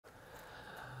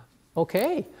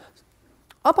Okay.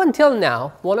 Up until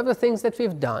now, one of the things that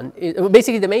we've done,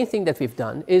 basically the main thing that we've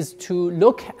done, is to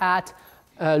look at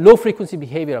low frequency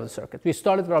behavior of the circuit. We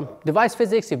started from device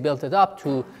physics, we built it up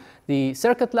to the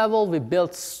circuit level, we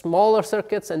built smaller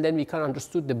circuits, and then we kind of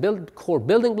understood the core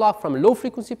building block from a low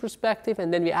frequency perspective,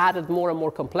 and then we added more and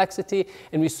more complexity,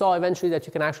 and we saw eventually that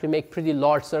you can actually make pretty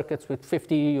large circuits with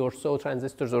 50 or so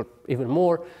transistors or even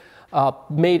more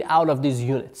made out of these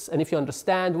units. And if you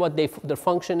understand what their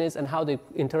function is and how they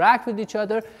interact with each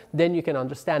other, then you can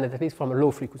understand it, at least from a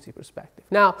low frequency perspective.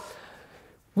 Now,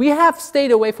 we have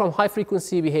stayed away from high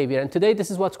frequency behavior, and today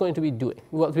this is what's going to be doing,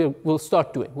 what we'll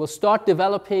start doing. We'll start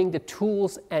developing the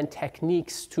tools and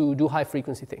techniques to do high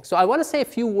frequency things. So I want to say a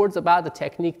few words about the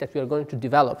technique that we are going to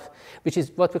develop, which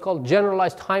is what we call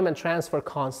generalized time and transfer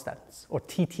constants, or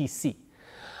TTC.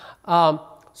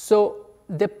 So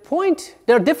the point,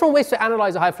 there are different ways to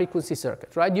analyze a high frequency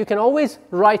circuit, right? You can always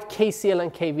write KCL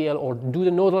and KVL or do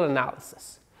the nodal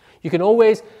analysis. You can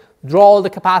always draw all the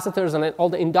capacitors and all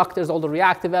the inductors, all the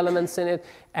reactive elements in it,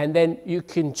 and then you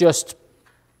can just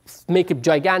make a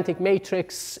gigantic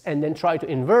matrix and then try to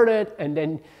invert it, and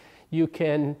then you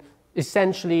can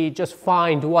essentially just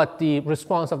find what the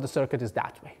response of the circuit is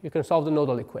that way. You can solve the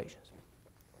nodal equations.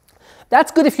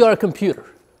 That's good if you're a computer,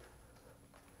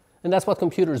 and that's what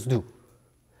computers do.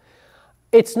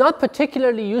 It's not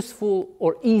particularly useful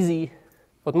or easy,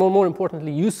 but more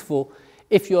importantly useful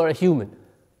if you're a human.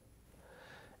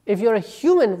 If you're a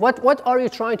human, what are you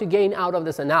trying to gain out of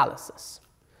this analysis?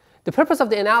 The purpose of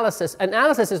the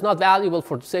analysis is not valuable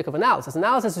for the sake of analysis.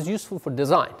 Analysis is useful for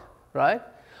design, right?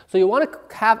 So you want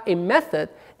to have a method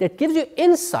that gives you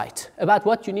insight about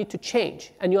what you need to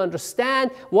change, and you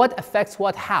understand what affects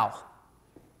what how.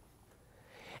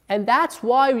 And that's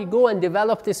why we go and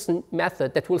develop this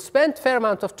method that will spend a fair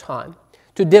amount of time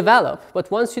to develop, but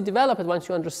once you develop it, once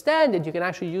you understand it, you can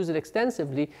actually use it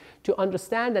extensively to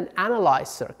understand and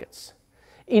analyze circuits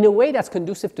in a way that's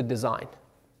conducive to design.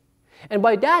 And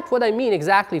by that, what I mean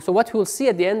exactly, so what we'll see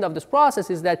at the end of this process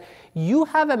is that you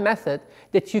have a method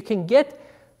that you can get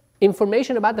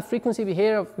information about the frequency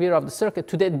behavior of the circuit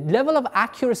to the level of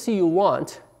accuracy you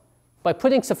want by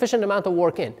putting sufficient amount of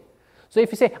work in. So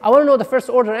if you say, I want to know the first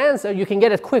order answer, you can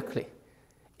get it quickly.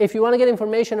 If you want to get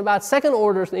information about second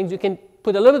order things, you can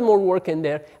put a little bit more work in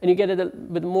there, and you get it a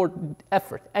bit more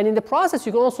effort. And in the process,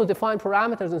 you can also define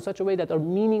parameters in such a way that are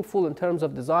meaningful in terms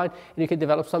of design, and you can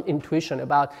develop some intuition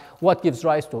about what gives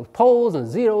rise to poles and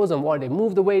zeros and why they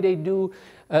move the way they do,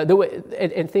 and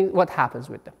what happens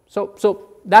with them.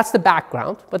 So that's the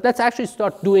background, but let's actually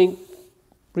start doing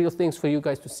real things for you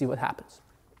guys to see what happens.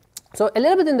 So a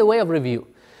little bit in the way of review.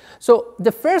 So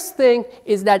the first thing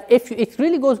is that it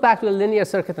really goes back to the linear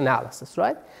circuit analysis,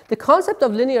 right? The concept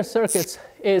of linear circuits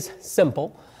is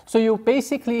simple. So you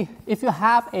basically, if you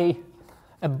have a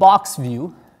box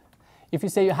view, if you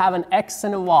say you have an X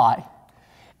and a Y,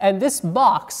 and this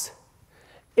box,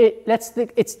 let's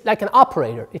think it's like an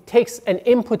operator. It takes an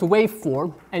input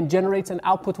waveform and generates an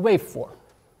output waveform,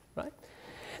 right?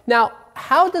 Now,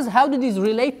 how do these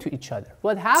relate to each other?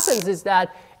 What happens is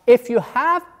that if you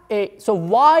have so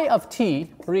y of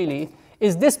t really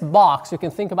is this box. You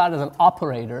can think about it as an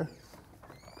operator,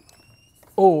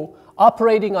 O,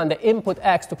 operating on the input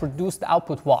x to produce the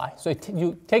output y. So it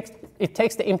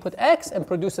takes the input x and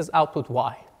produces output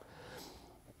y.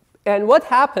 And what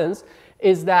happens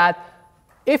is that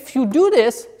if you do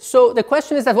this, so the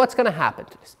question is that what's going to happen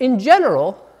to this? In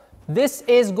general, this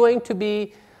is going to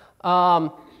be,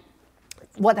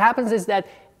 what happens is that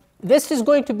this is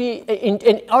going to be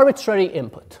an arbitrary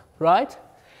input, right?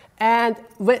 And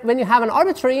when you have an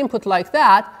arbitrary input like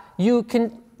that, you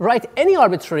can write any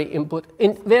arbitrary input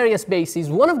in various bases.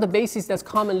 One of the bases that's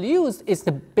commonly used is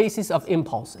the basis of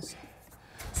impulses.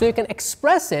 So you can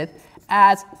express it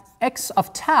as x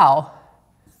of tau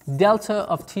delta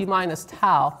of t minus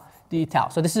tau d tau.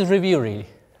 So this is review really,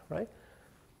 right?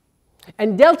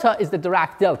 And delta is the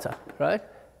Dirac delta, right?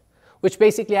 Which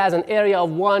basically has an area of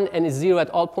 1 and is 0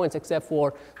 at all points except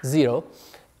for 0.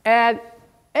 And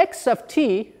x of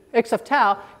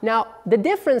tau, now the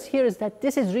difference here is that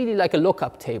this is really like a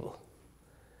lookup table.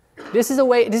 This is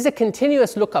a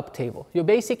continuous lookup table. You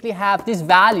basically have these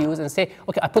values and say,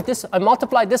 okay, I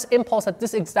multiply this impulse at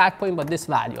this exact point by this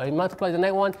value. I multiply the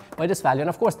next one by this value. And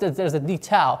of course, there's a d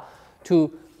tau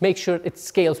to make sure it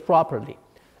scales properly.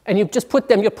 And you just put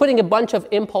them, you're putting a bunch of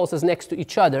impulses next to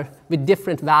each other with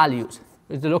different values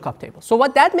with the lookup table. So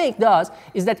what that does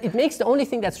is that it makes the only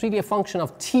thing that's really a function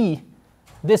of t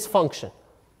this function.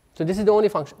 So this is the only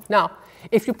function. Now,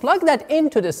 if you plug that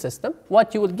into the system,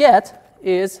 what you would get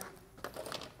is,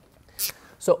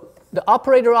 so the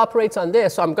operator operates on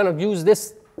this, so I'm going to use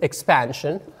this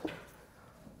expansion.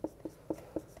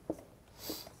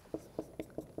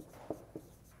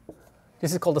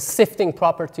 This is called the sifting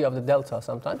property of the delta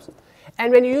sometimes.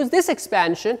 And when you use this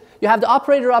expansion, you have the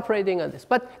operator operating on this.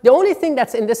 But the only thing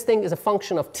that's in this thing is a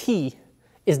function of t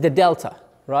is the delta,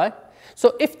 right?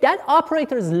 So if that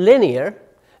operator is linear,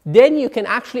 then you can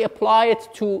actually apply it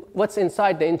to what's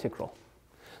inside the integral.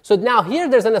 So now here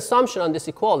there's an assumption on this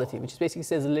equality, which basically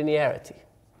says linearity,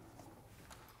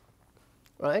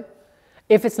 right?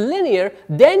 If it's linear,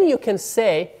 then you can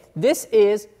say this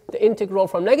is the integral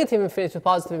from negative infinity to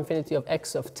positive infinity of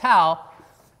x of tau,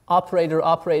 operator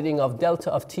operating of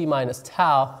delta of t minus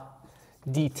tau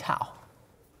d tau,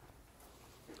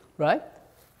 right?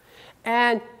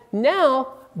 And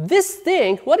now this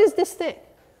thing, what is this thing?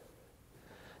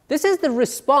 This is the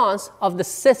response of the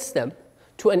system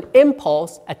to an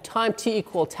impulse at time t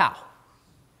equal tau,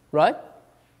 right?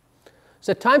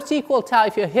 So time t equal tau,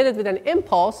 if you hit it with an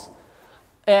impulse,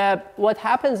 what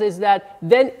happens is that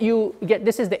then you get,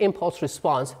 this is the impulse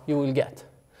response you will get.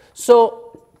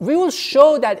 So we will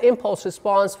show that impulse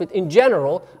response with, in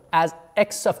general, as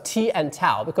x of t and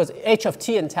tau, because h of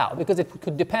t and tau, because it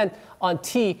could depend on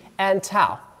t and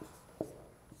tau.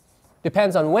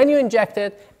 Depends on when you inject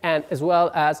it, and as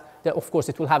well as, of course,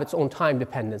 it will have its own time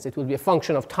dependence. It will be a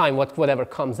function of time, whatever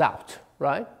comes out,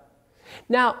 right?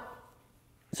 Now,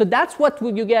 so that's what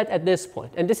you get at this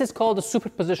point, and this is called the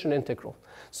superposition integral.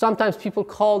 Sometimes people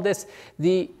call this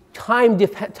the time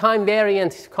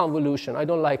variant convolution. I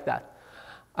don't like that,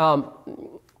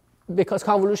 because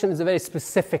convolution is a very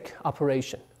specific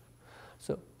operation.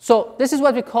 So this is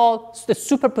what we call the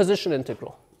superposition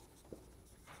integral.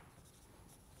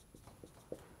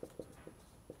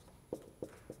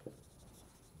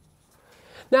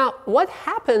 Now, what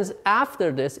happens after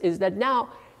this is that now,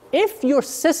 if your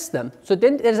system, so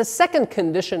then there's a second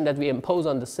condition that we impose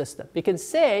on the system. We can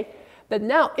say that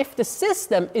now, if the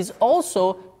system is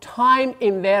also time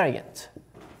invariant,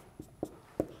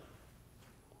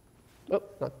 oh,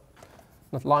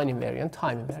 not line invariant,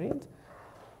 time invariant,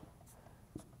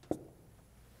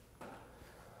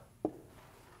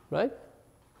 right?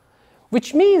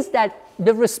 Which means that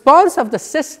the response of the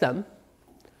system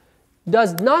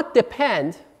does not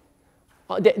depend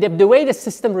on the way the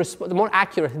system responds, more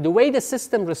accurate, the way the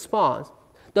system responds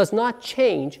does not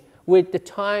change with the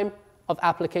time of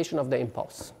application of the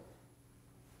impulse.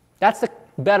 That's the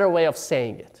better way of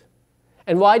saying it.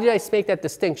 And why did I make that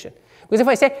distinction? Because if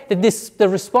I say that the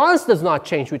response does not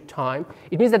change with time,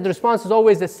 it means that the response is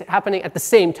always happening at the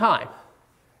same time,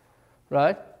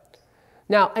 right?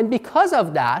 Now, and because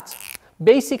of that,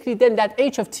 basically then that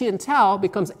h of t and tau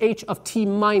becomes h of t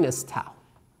minus tau.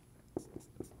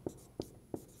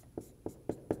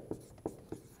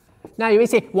 Now you may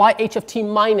say, why h of t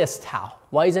minus tau?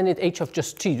 Why isn't it h of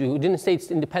just t? You didn't say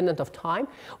it's independent of time?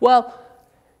 Well,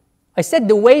 I said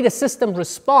the way the system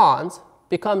responds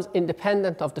becomes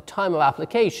independent of the time of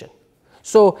application.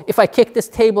 So if I kick this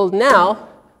table now,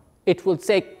 it will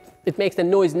say, it makes the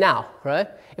noise now, right?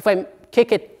 If I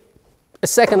kick it a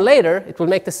second later, it will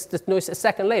make this noise a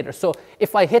second later. So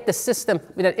if I hit the system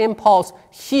with an impulse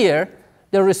here,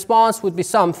 the response would be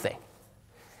something.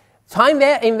 Time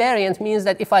invariant means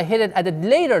that if I hit it at a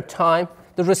later time,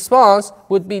 the response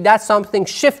would be that something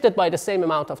shifted by the same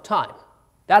amount of time.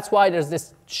 That's why there's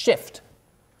this shift.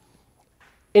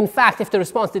 In fact, if the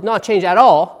response did not change at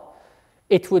all,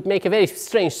 it would make a very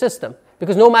strange system,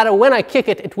 because no matter when I kick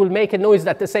it, it will make a noise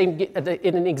at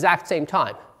in an exact same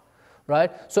time,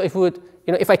 right? So if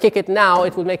if I kick it now,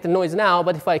 it would make the noise now,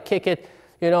 but if I kick it,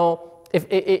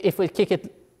 if we kick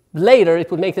it later,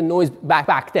 it would make the noise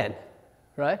back then,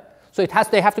 right? So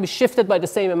they have to be shifted by the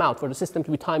same amount for the system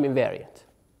to be time invariant.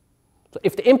 So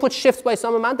if the input shifts by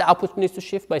some amount, the output needs to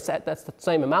shift by that's the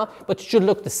same amount, but it should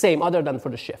look the same other than for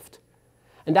the shift.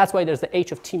 And that's why there's the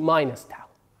h of t minus tau.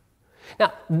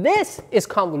 Now, this is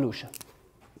convolution.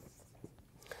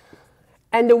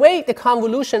 And the way the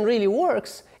convolution really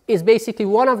works is basically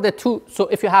one of the two. So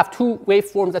if you have two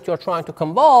waveforms that you're trying to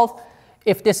convolve,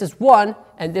 if this is one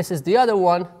and this is the other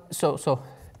one, so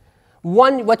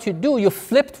one, what you do, you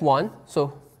flipped one,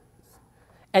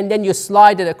 and then you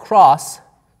slide it across.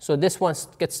 So this one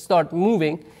start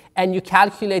moving, and you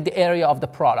calculate the area of the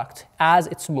product as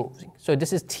it's moving. So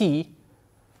this is t,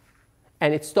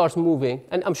 and it starts moving.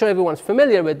 And I'm sure everyone's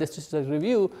familiar with this, just as a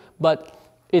review, but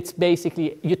it's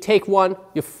basically you take one,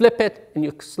 you flip it, and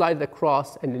you slide it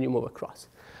across, and then you move across.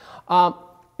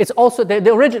 It's also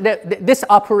this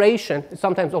operation is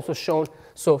sometimes also shown.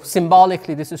 So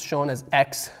symbolically, this is shown as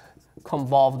x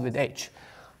convolved with h,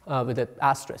 with an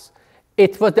asterisk.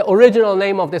 It was the original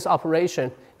name of this operation.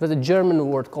 It was a German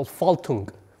word called Faltung,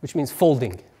 which means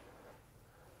folding.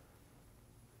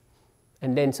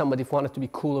 And then somebody wanted to be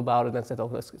cool about it and said, oh,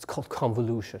 it's called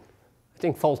convolution. I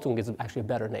think Faltung is actually a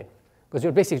better name, because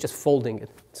you're basically just folding it,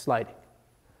 sliding.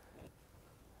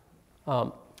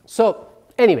 So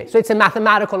anyway, so it's a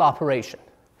mathematical operation.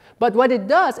 But what it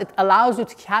does, it allows you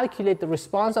to calculate the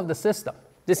response of the system.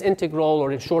 This integral,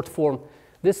 or in short form,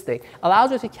 this thing,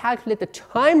 allows you to calculate the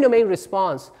time domain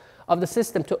response of the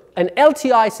system to an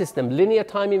LTI system, linear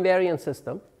time invariant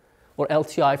system, or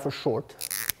LTI for short.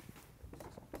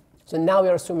 So now we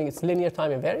are assuming it's linear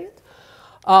time invariant.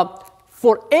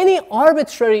 For any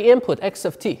arbitrary input, x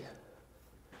of t,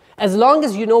 as long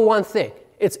as you know one thing,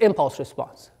 it's impulse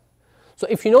response. So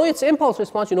if you know its impulse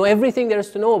response, you know everything there is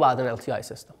to know about an LTI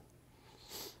system.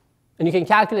 And you can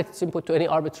calculate its input to any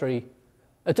arbitrary,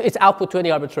 its output to any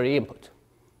arbitrary input,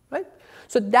 right?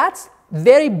 So that's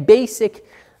very basic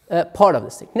part of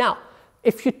this thing. Now,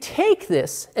 if you take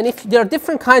this, and if there are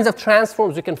different kinds of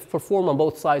transforms you can perform on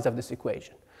both sides of this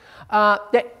equation.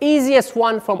 The easiest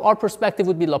one from our perspective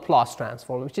would be Laplace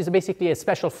transform, which is basically a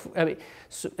special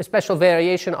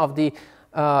variation of the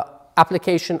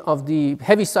application of the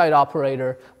Heaviside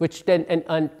operator, which then,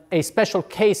 and a special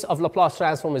case of Laplace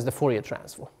transform is the Fourier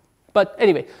transform. But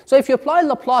anyway, so if you apply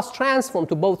Laplace transform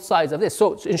to both sides of this,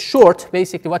 so in short,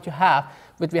 basically what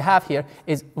we have here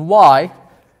is y,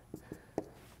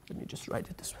 let me just write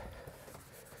it this way,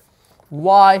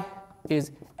 y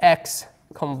is x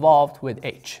convolved with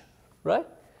h, right?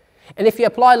 And if you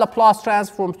apply Laplace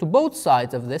transforms to both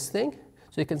sides of this thing,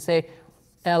 so you can say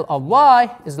L of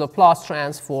y is Laplace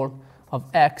transform of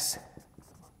x.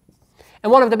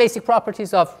 And one of the basic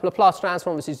properties of Laplace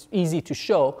transform, which is easy to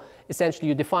show, essentially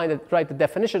you write the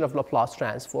definition of Laplace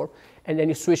transform, and then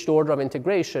you switch the order of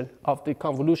integration of the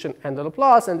convolution and the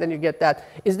Laplace, and then you get that,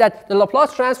 is that the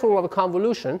Laplace transform of a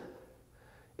convolution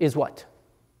is what?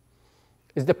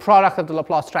 Is the product of the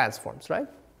Laplace transforms, right?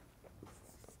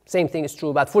 Same thing is true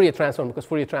about Fourier transform, because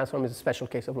Fourier transform is a special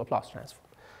case of Laplace transform.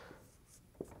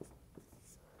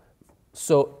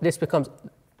 So this becomes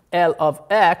L of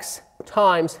x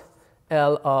times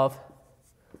L of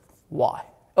y.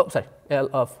 Oh, sorry, L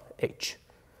of h.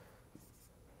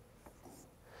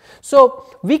 So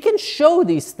we can show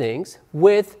these things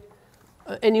with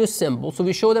a new symbol. So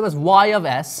we show them as y of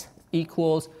s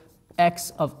equals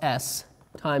x of s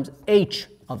times h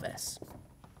of s.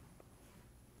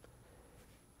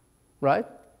 Right?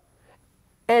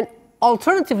 And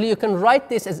alternatively, you can write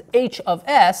this as h of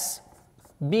s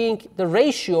being the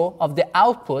ratio of the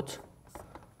output.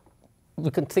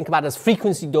 We can think about it as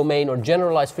frequency domain or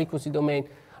generalized frequency domain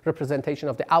representation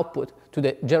of the output to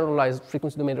the generalized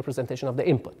frequency domain representation of the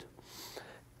input.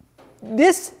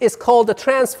 This is called the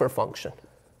transfer function.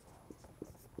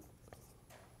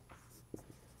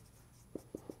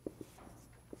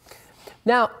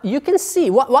 Now, you can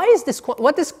see, why is this,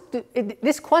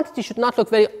 this quantity should not look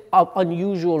very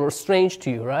unusual or strange to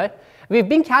you, right? We've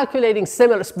been calculating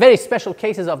similar, very special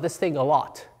cases of this thing a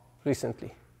lot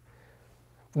recently.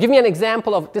 Give me an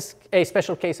example of this, a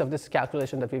special case of this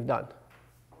calculation that we've done.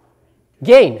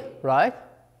 Gain, right?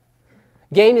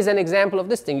 Gain is an example of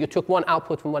this thing. You took one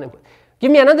output from one input.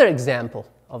 Give me another example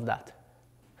of that.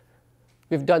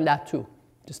 We've done that too.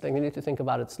 Just like we need to think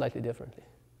about it slightly differently.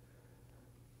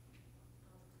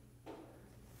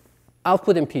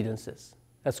 Output impedances.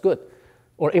 That's good.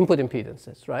 Or input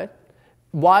impedances, right?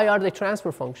 Why are they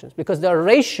transfer functions? Because they're a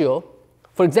ratio.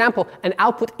 For example, an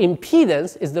output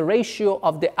impedance is the ratio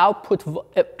of the output.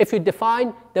 If you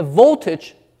define the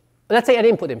voltage, let's say an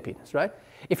input impedance, right?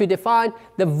 If you define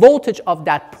the voltage of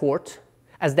that port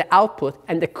as the output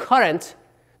and the current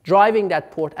driving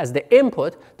that port as the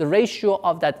input, the ratio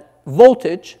of that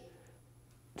voltage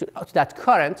to that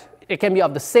current, it can be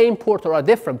of the same port or a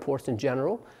different ports in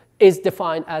general, is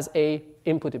defined as a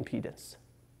input impedance.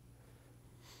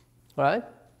 Right?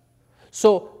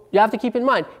 So you have to keep in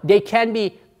mind, they can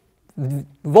be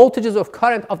voltages of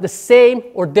current of the same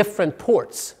or different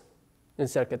ports in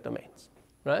circuit domains.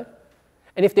 Right?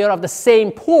 And if they are of the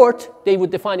same port, they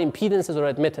would define impedances or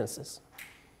admittances.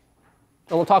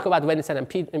 And we'll talk about when it's an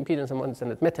impedance and when it's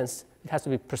an admittance. It has to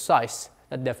be precise,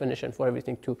 that definition, for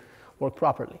everything to work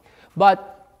properly.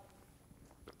 But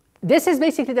this is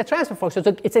basically the transfer function.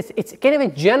 So it's kind of a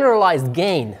generalized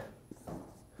gain,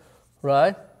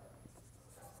 right?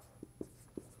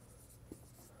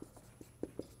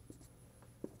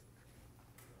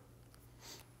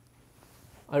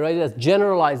 I write it as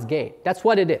generalized gain. That's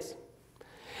what it is.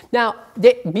 Now,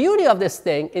 the beauty of this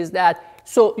thing is that,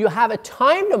 so you have a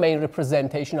time domain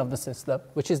representation of the system,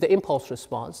 which is the impulse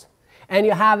response, and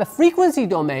you have a frequency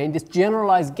domain, this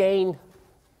generalized gain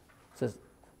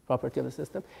property of the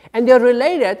system, and they're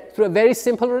related through a very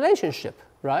simple relationship,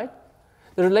 right?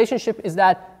 the relationship is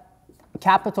that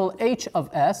capital H of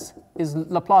S is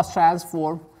Laplace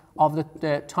transform of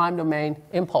the time domain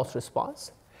impulse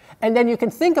response. And then you can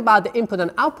think about the input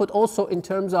and output also in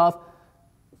terms of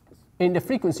in the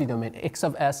frequency domain, X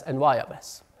of S and Y of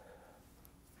S.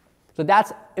 So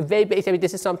that's a very basic. I mean,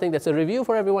 this is something that's a review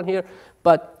for everyone here,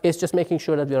 but it's just making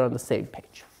sure that we're on the same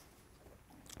page.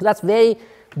 So that's very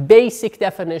basic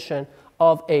definition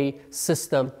of a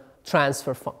system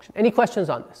transfer function. Any questions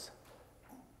on this?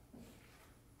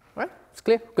 All right, it's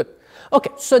clear? Good.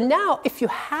 Okay, so now if you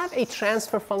have a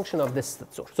transfer function of this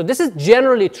sort, so this is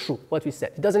generally true, what we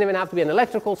said. It doesn't even have to be an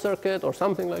electrical circuit or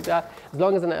something like that. As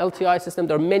long as in an LTI system,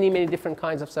 there are many, many different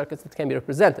kinds of circuits that can be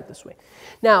represented this way.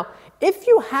 Now, if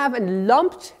you have a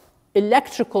lumped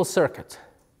electrical circuit,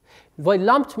 by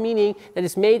lumped meaning that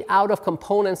it's made out of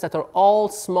components that are all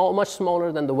small, much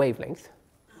smaller than the wavelength,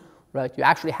 right? You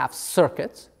actually have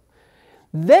circuits.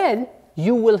 Then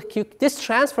this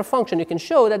transfer function, you can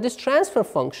show that this transfer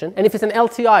function, and if it's an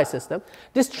LTI system,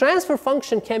 this transfer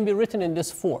function can be written in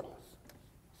this form.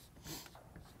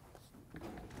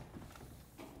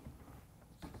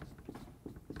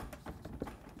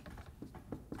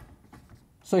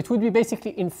 So it would be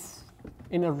basically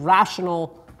in a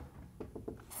rational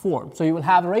form. So you will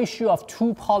have a ratio of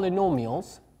two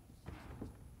polynomials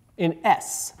in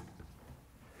S.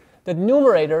 The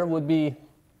numerator would be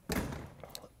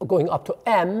going up to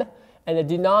m, and the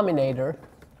denominator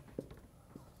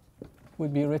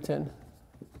would be written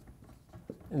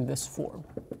in this form.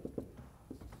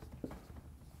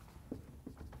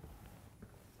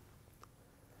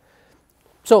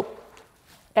 So,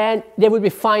 and there would be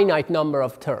finite number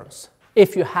of terms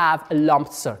if you have a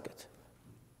lumped circuit,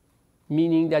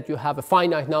 meaning that you have a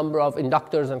finite number of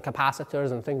inductors and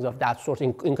capacitors and things of that sort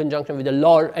in conjunction with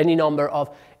any number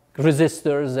of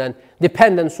resistors and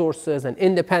dependent sources and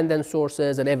independent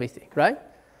sources and everything, right?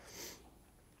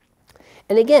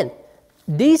 And again,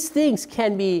 these things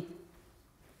can be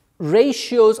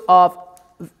ratios of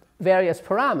various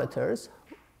parameters.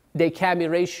 They can be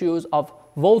ratios of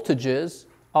voltages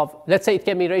of, let's say it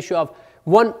can be ratio of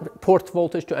one port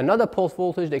voltage to another port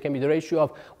voltage. They can be the ratio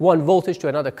of one voltage to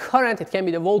another current. It can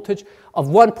be the voltage of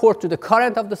one port to the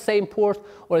current of the same port,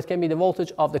 or it can be the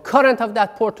voltage of the current of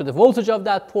that port to the voltage of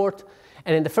that port.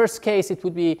 And in the first case, it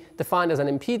would be defined as an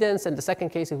impedance, and the second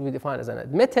case, it would be defined as an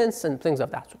admittance, and things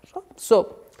of that sort.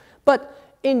 So,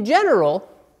 but in general,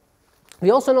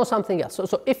 we also know something else.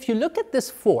 So if you look at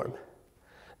this form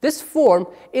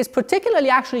is particularly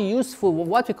actually useful for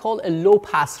what we call a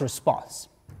low-pass response.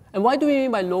 And what do we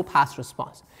mean by low-pass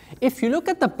response? If you look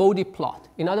at the Bode plot,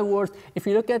 in other words, if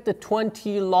you look at the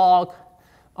 20 log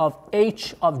of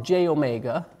h of j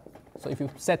omega, so if you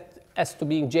set s to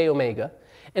being j omega,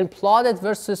 and plot it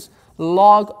versus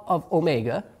log of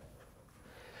omega,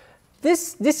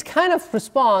 this kind of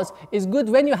response is good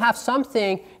when you have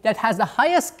something that has the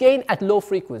highest gain at low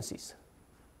frequencies.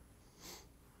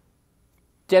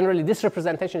 Generally, this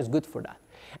representation is good for that.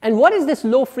 And what is this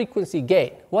low frequency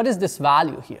gain? What is this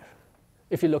value here,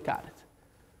 if you look at it?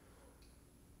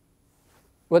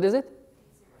 What is it?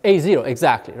 A0,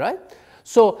 exactly, right?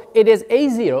 So it is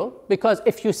A0 because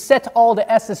if you set all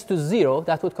the s's to 0,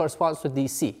 that would correspond to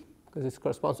DC,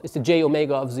 because it's the j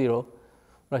omega of 0,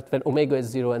 right? When omega is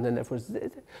 0, and then therefore,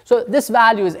 so this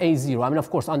value is A0. I mean, of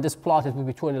course, on this plot it will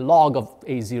be 20 log of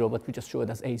A0, but we just show it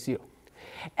as A0.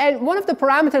 And one of the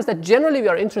parameters that generally we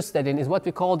are interested in is what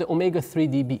we call the omega 3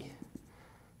 dB.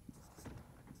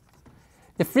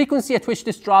 The frequency at which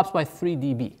this drops by 3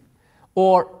 dB.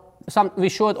 Or we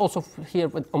show it also here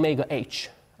with omega h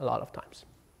a lot of times.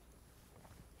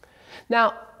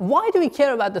 Now, why do we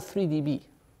care about the 3 dB?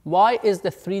 Why is the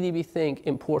 3 dB thing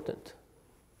important?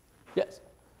 Yes?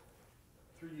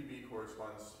 3 dB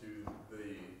corresponds to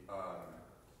the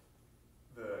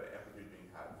amplitude being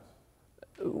halved.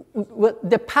 Well,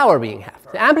 the power being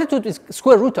halved. The amplitude is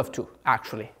square root of 2,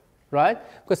 actually, right?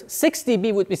 Because 6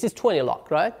 dB would be, this is 20 log,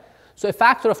 right? So a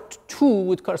factor of 2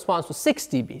 would correspond to 6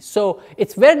 dB. So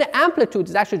it's where the amplitude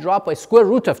is actually dropped by square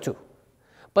root of 2.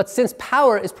 But since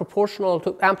power is proportional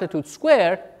to amplitude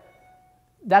squared,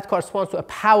 that corresponds to a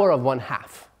power of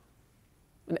 1/2,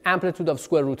 an amplitude of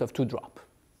square root of 2 drop.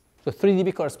 So 3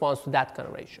 dB corresponds to that kind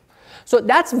of ratio. So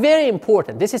that's very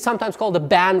important. This is sometimes called the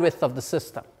bandwidth of the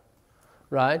system,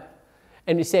 right?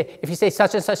 And we say, if you say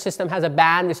such and such system has a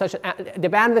bandwidth, the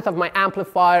bandwidth of my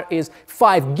amplifier is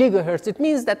 5 gigahertz, it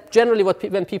means that generally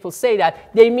when people say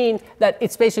that, they mean that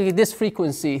it's basically this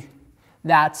frequency,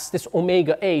 that's this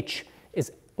omega h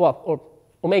is, well, or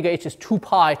omega h is 2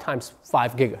 pi times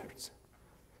 5 gigahertz,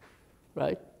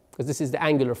 right? Because this is the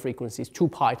angular frequency, it's 2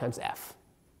 pi times f.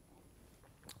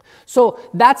 So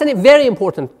that's a very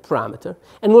important parameter,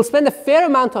 and we'll spend a fair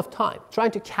amount of time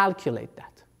trying to calculate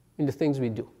that in the things we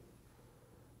do,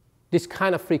 this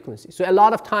kind of frequency. So a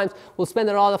lot of times we'll spend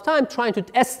a lot of time trying to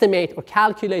estimate or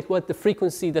calculate what the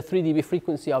frequency, the 3 dB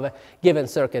frequency of a given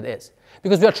circuit is.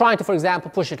 Because we are trying to, for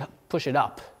example, push it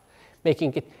up,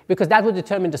 making it, because that would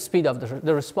determine the speed of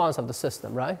the response of the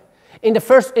system, right? In a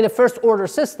first order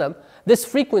system, this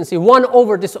frequency, 1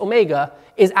 over this omega,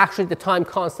 is actually the time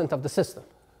constant of the system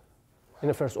in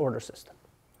a first order system,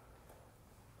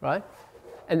 right?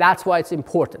 And that's why it's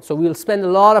important. So we'll spend a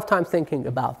lot of time thinking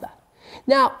about that.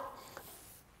 Now,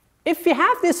 if you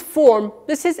have this form,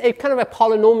 this is a kind of a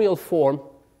polynomial form,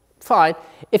 fine.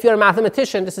 If you're a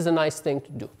mathematician, this is a nice thing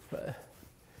to do.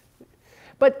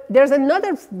 But there's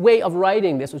another way of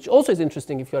writing this, which also is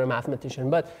interesting if you're a mathematician,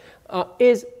 but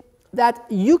is that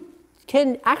you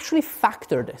can actually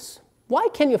factor this. Why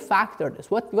can you factor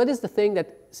this? What is the thing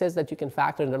that says that you can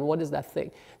factor it, and what is that thing?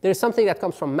 There is something that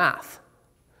comes from math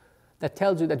that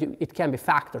tells you that it can be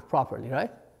factored properly,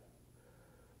 right?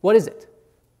 What is it?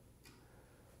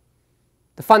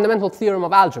 The fundamental theorem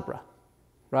of algebra,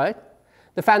 right?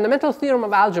 The fundamental theorem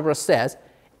of algebra says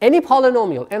any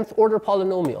polynomial, nth order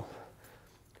polynomial,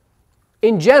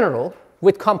 in general,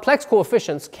 with complex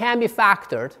coefficients, can be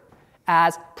factored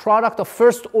as product of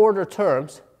first order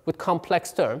terms with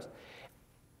complex terms.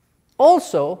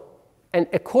 Also, and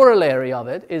a corollary of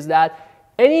it is that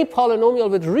any polynomial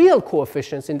with real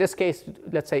coefficients, in this case,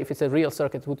 let's say if it's a real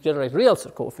circuit, would generate real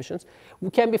coefficients,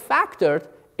 can be factored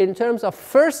in terms of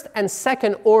first and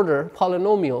second order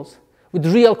polynomials with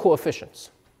real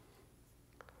coefficients.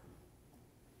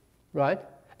 Right?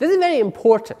 This is very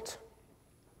important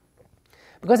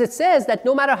because it says that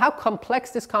no matter how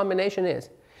complex this combination is,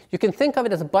 you can think of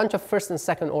it as a bunch of first and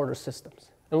second order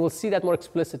systems. And we'll see that more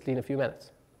explicitly in a few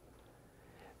minutes.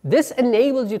 This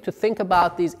enables you to think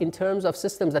about these in terms of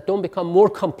systems that don't become more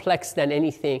complex than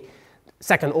anything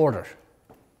second order.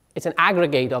 It's an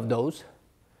aggregate of those,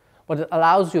 but it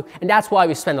allows you, and that's why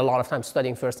we spend a lot of time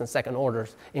studying first and second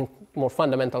orders in more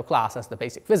fundamental classes, the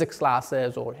basic physics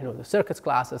classes, or the circuits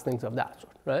classes, things of that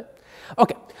sort, right?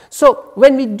 Okay, so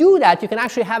when we do that, you can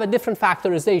actually have a different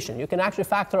factorization. You can actually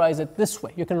factorize it this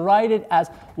way. You can write it as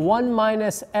 1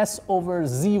 minus s over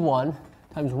z1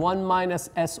 times 1 minus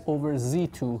s over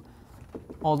z2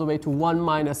 all the way to 1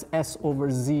 minus s over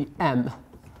zm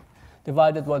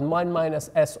divided by 1 minus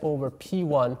s over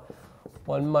p1,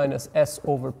 1 minus s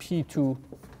over p2,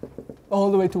 all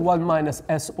the way to 1 minus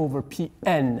s over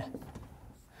pn.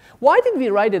 Why did we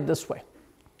write it this way?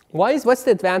 What's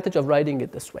the advantage of writing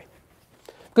it this way?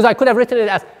 Because I could have written it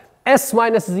as s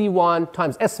minus z1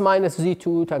 times s minus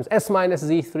z2 times s minus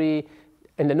z3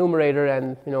 in the numerator,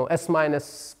 and s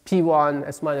minus p1,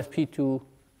 s minus p2,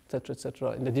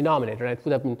 etc., in the denominator. And it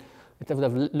would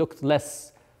have looked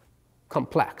less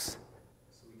complex.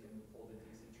 So we can pull the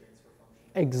DC transfer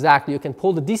function. Exactly. You can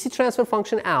pull the DC transfer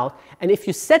function out, and if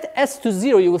you set s to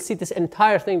 0, you will see this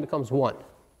entire thing becomes 1.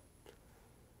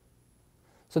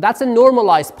 So that's a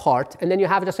normalized part, and then you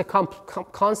have just a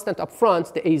constant up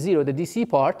front, the A0, the DC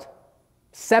part,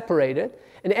 separated,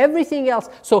 and everything else.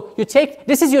 So you take,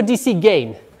 this is your DC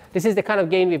gain. This is the kind of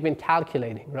gain we've been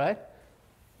calculating, right?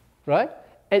 Right?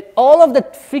 And all of the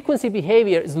frequency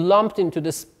behavior is lumped into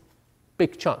this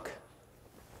big chunk.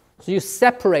 So you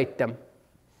separate them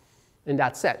in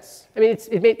that sense. I mean,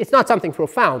 it's not something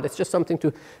profound. It's just something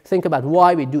to think about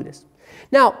why we do this.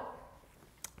 Now,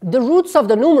 the roots of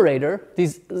the numerator,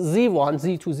 these z1,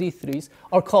 z2, z3s,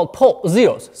 are called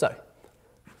zeros. Sorry.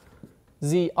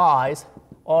 Zi's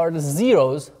are the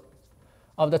zeros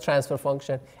of the transfer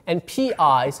function, and pi's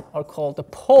are called the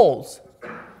poles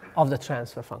of the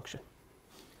transfer function.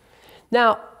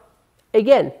 Now,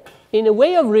 again, in a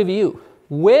way of review,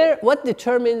 what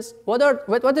determines, for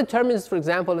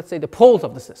example, let's say the poles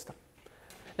of the system?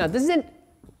 Now, this is an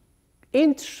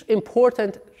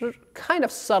important, kind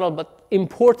of subtle but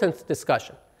important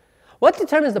discussion. What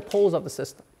determines the poles of the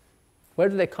system? Where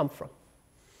do they come from?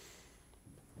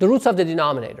 The roots of the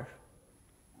denominator.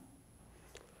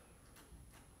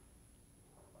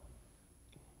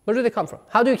 Where do they come from?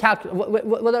 How do you calculate?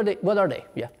 What are they? What are they?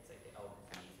 Yeah. It's like the elements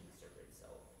used in the circuit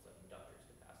itself, like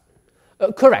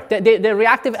inductors, capacitors. Correct. The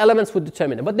reactive elements would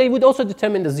determine it, but they would also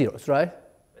determine the zeros, right? I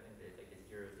think the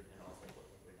zeros depend also on what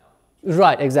liquid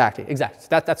Right. Exactly.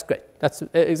 That's great. That's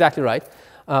exactly right.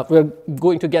 We're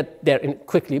going to get there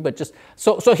quickly, but just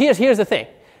so here's the thing.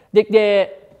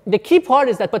 The key part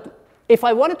is that, but if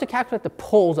I wanted to calculate the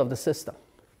poles of the system,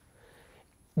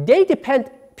 they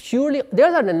depend purely,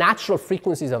 those are the natural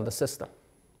frequencies of the system.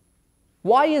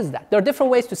 Why is that? There are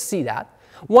different ways to see that.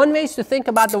 One way is to think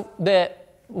about the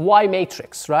Y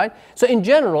matrix, right? So in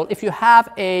general, if you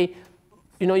have a,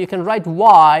 you can write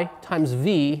Y times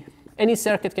V, any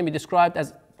circuit can be described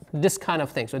as this kind of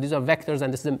thing. So these are vectors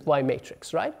and this is the Y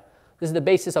matrix, right? This is the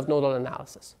basis of nodal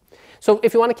analysis. So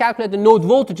if you want to calculate the node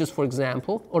voltages, for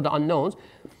example, or the unknowns,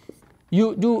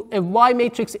 you do a Y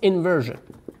matrix inversion.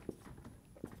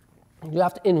 You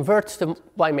have to invert the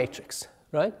Y matrix,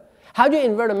 right? How do you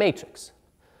invert a matrix?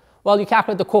 Well, you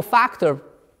calculate the cofactor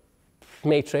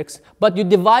matrix, but you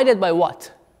divide it by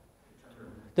what?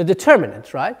 The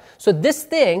determinant, right? So this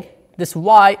thing, this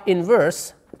Y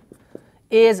inverse,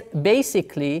 is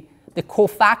basically the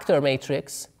cofactor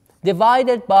matrix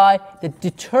divided by the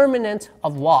determinant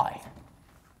of Y.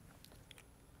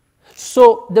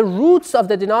 So the roots of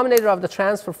the denominator of the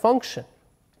transfer function,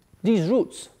 these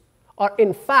roots, are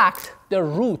in fact the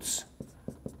roots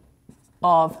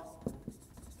of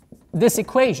this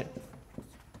equation.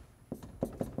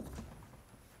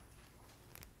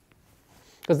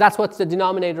 Because that's what the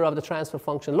denominator of the transfer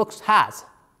function has,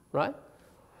 right?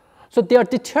 So they are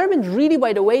determined really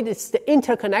by the way it's the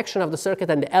interconnection of the circuit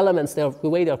and the elements, the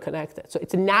way they're connected. So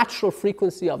it's a natural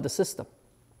frequency of the system.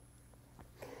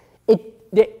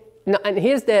 And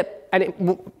here's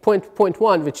point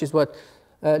one, which is what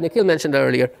Nikhil mentioned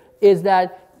earlier, is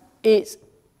that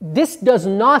this does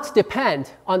not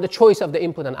depend on the choice of the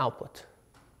input and output.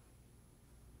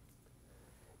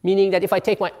 Meaning that if I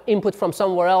take my input from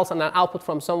somewhere else and an output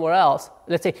from somewhere else,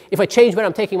 let's say if I change where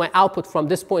I'm taking my output from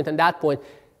this point and that point,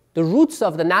 the roots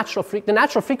of the natural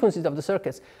frequencies of the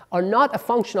circuits are not a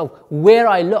function of where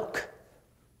I look,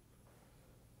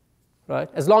 right?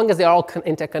 As long as they are all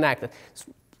interconnected.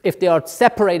 If they are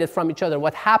separated from each other,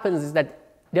 what happens is that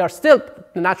they are still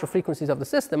the natural frequencies of the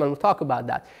system, and we'll talk about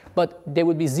that, but there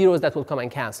would be zeros that will come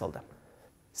and cancel them,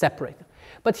 separate them.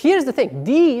 But here's the thing.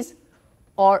 These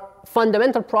are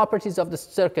fundamental properties of the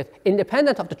circuit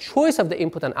independent of the choice of the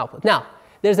input and output. Now,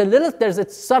 there's a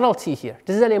subtlety here.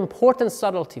 This is an important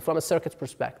subtlety from a circuit's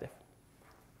perspective.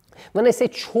 When I say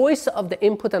choice of the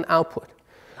input and output,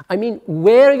 I mean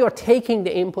where you're taking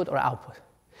the input or output.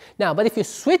 Now, but if you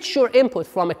switch your input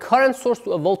from a current source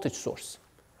to a voltage source,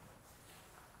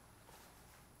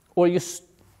 or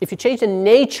if you change the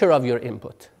nature of your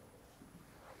input,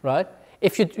 right?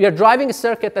 If you're driving a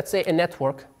circuit, let's say a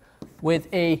network, with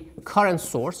a current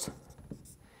source,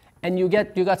 and you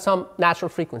got some natural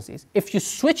frequencies. If you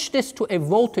switch this to a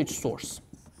voltage source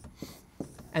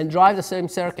and drive the same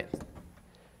circuit,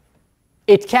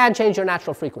 it can change your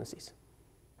natural frequencies.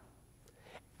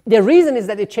 The reason is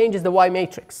that it changes the Y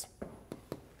matrix,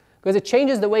 because it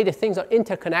changes the way the things are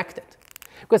interconnected.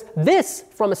 Because this,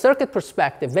 from a circuit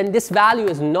perspective, when this value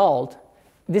is nulled,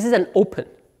 this is an open,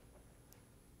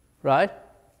 right?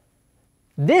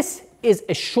 This is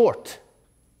a short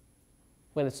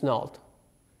when it's nulled.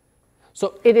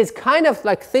 So it is kind of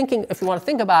like thinking, if you want to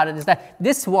think about it, is that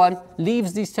this one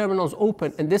leaves these terminals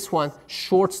open and this one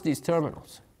shorts these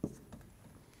terminals.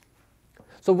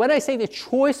 So when I say the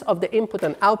choice of the input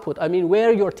and output, I mean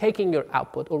where you're taking your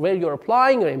output or where you're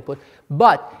applying your input.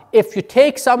 But if you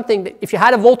take something, if you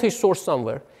had a voltage source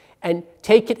somewhere and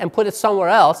take it and put it somewhere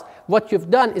else, what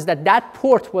you've done is that that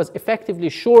port was effectively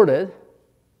shorted.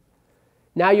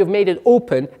 Now you've made it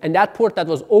open, and that port that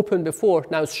was open before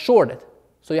now is shorted.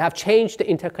 So you have changed the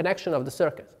interconnection of the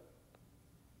circuit.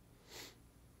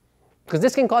 Because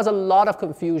this can cause a lot of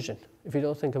confusion if you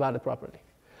don't think about it properly.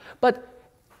 But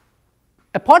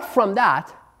apart from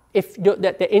that, if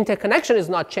the interconnection is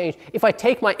not changed, if I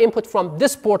take my input from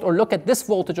this port or look at this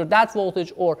voltage or that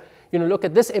voltage or look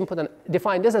at this input and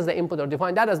define this as the input or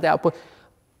define that as the output,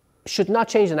 should not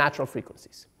change the natural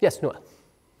frequencies. Yes, Noah?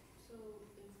 So if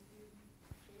you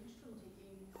change from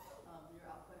taking your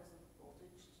output as a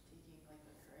voltage to taking like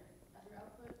a current as your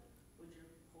output, would your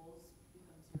poles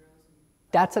become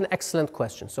zeros? That's an excellent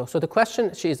question. So the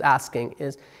question she is asking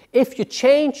is, if you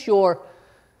change your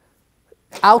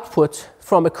output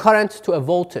from a current to a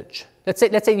voltage, let's say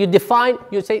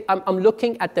you say I'm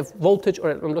looking at the voltage or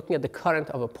I'm looking at the current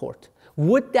of a port,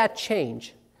 would that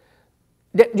change?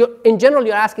 In general,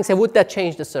 you're asking, say, would that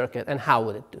change the circuit, and how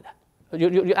would it do that?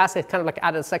 You asked it kind of like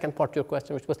added a second part to your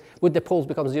question, which was, would the poles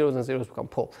become zeros and zeros become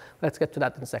pole? Let's get to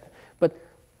that in a second. But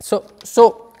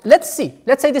so let's see.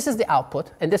 Let's say this is the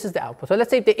output and this is the output. So let's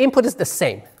say the input is the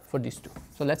same for these two.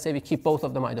 So let's say we keep both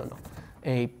of them, I don't know,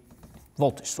 a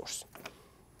voltage source.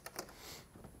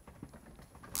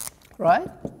 Right?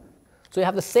 So you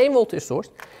have the same voltage source,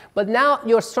 but now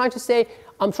you're trying to say,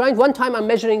 one time I'm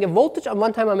measuring a voltage and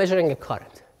one time I'm measuring a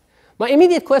current. My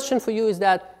immediate question for you is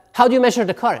that, how do you measure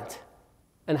the current?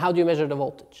 And how do you measure the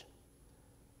voltage?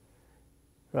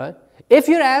 Right? If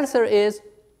your answer is,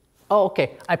 oh,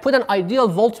 okay, I put an ideal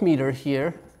voltmeter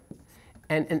here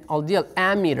and an ideal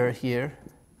ammeter here.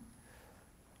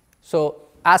 So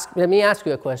let me ask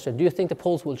you a question. Do you think the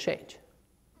poles will change?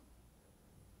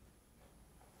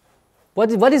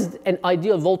 What is an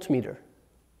ideal voltmeter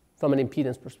from an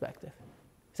impedance perspective?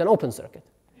 It's an open circuit.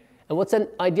 And what's an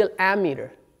ideal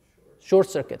ammeter? Short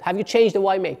circuit. Have you changed the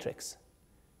Y matrix?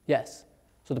 Yes.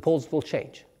 So the poles will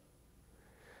change.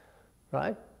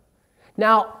 Right?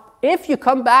 Now, if you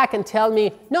come back and tell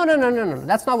me, no,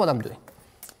 that's not what I'm doing.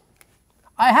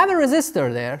 I have a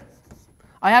resistor there.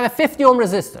 I have a 50 ohm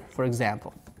resistor, for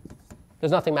example.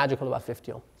 There's nothing magical about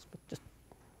 50 ohms. But just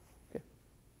okay.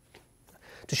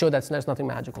 To show that there's nothing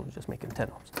magical, we just make it 10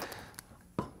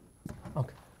 ohms.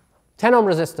 Okay. 10 ohm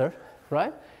resistor,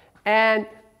 right? And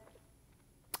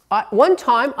one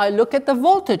time I look at the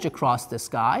voltage across this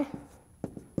guy,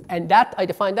 and that I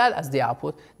define that as the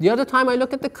output. The other time I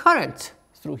look at the current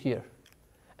through here,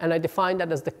 and I define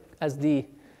that as the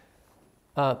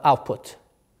output.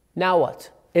 Now what?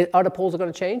 Are the poles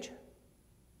going to change?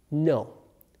 No.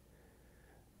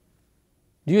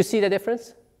 Do you see the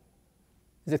difference?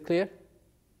 Is it clear?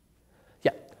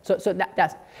 Yeah. So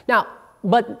that's now.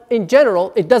 But in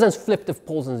general, it doesn't flip the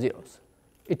poles and zeros.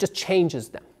 It just changes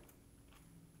them.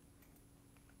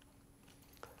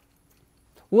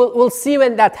 We'll see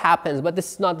when that happens, but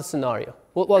this is not the scenario.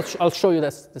 I'll show you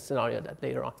the scenario that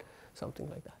later on, something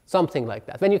like that. Something like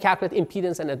that. When you calculate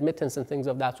impedance and admittance and things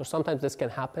of that sort, sometimes this can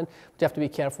happen, but you have to be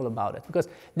careful about it. Because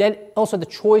then also the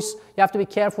choice, you have to be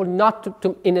careful not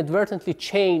to inadvertently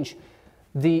change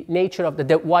the nature of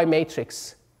the Y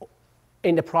matrix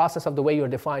in the process of the way you're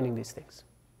defining these things.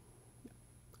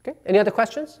 Okay, any other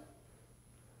questions?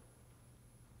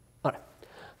 All right.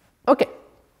 Okay.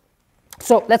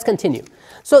 So let's continue.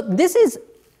 So this is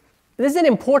an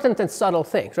important and subtle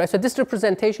thing, right? So this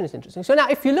representation is interesting. So now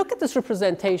if you look at this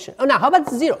representation, now how about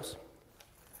the zeros?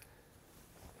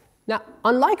 Now,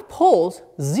 unlike poles,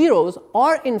 zeros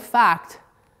are in fact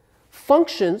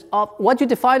functions of what you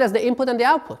define as the input and the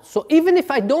output. So even if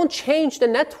I don't change the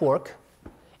network,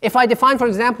 if I define, for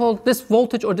example, this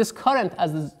voltage or this current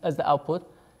as the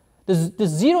output, the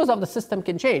zeros of the system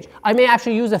can change. I may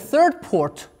actually use a third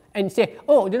port and say,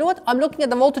 oh, you know what? I'm looking at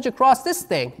the voltage across this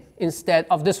thing instead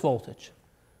of this voltage.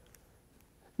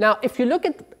 Now, if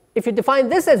you define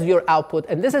this as your output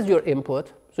and this as your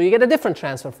input, so you get a different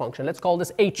transfer function. Let's call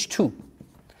this H2,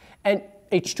 and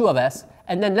H2 of S.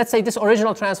 And then let's say this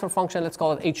original transfer function, let's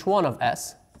call it H1 of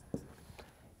S.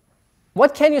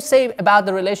 What can you say about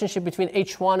the relationship between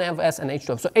H1 of S and H2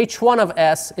 of S? So H1 of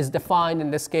S is defined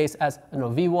in this case as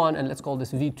V1, and let's call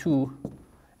this V2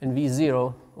 and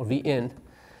V0 or V in.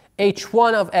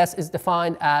 H1 of S is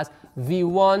defined as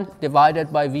V1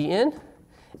 divided by V in,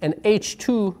 and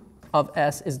H2 of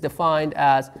S is defined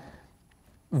as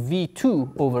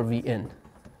V2 over V in,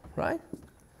 right?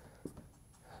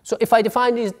 So if I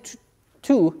define these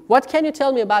two, what can you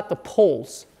tell me about the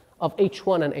poles of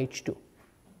H1 and H2?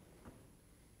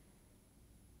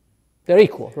 They're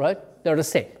equal, right? They're the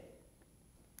same.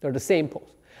 They're the same poles.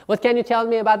 What can you tell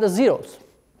me about the zeros?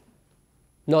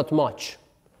 Not much.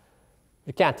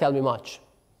 You can't tell me much.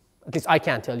 At least I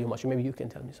can't tell you much. Maybe you can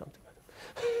tell me something about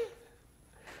it.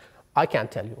 I can't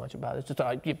tell you much about it. Just,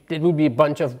 it would be a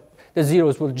bunch of, the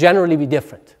zeros will generally be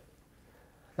different.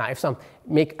 Now,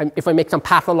 if I make some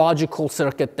pathological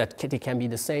circuit that it can be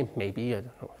the same, maybe I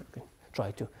don't know, I can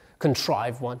try to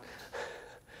contrive one.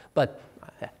 But,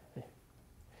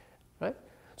 right?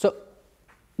 So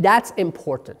that's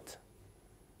important.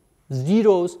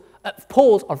 Zeros,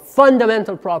 poles are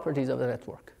fundamental properties of the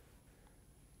network.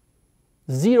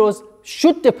 Zeros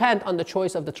should depend on the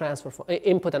choice of the transfer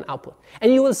input and output.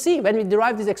 And you will see, when we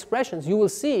derive these expressions, you will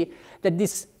see that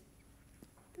these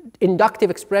inductive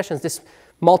expressions, these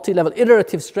multi-level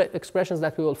iterative expressions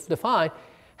that we will define,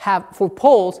 for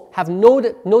poles, have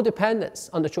no dependence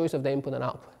on the choice of the input and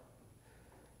output.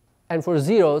 And for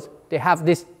zeros, they have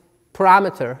this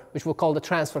parameter, which we'll call the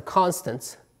transfer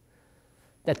constants,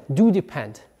 that do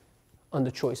depend on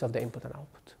the choice of the input and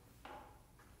output.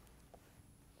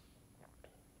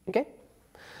 Okay?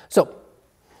 So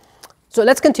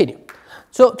let's continue.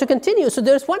 So to continue, so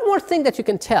there's one more thing that you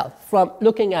can tell from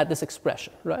looking at this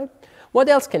expression, right? What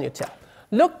else can you tell?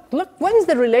 Look, what is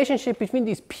the relationship between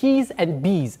these P's and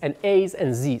B's and A's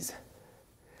and Z's?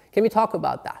 Can we talk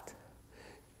about that?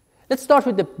 Let's start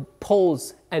with the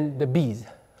poles and the B's,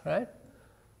 right?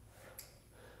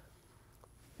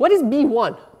 What is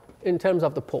B1 in terms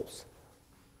of the poles?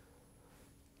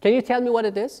 Can you tell me what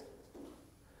it is?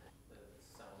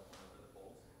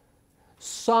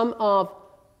 Sum of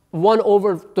 1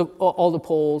 over all the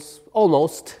poles,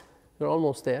 almost. You're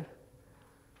almost there.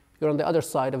 You're on the other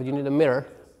side of it. You need a mirror.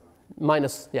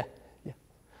 Minus, yeah.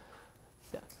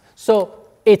 So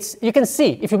you can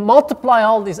see, if you multiply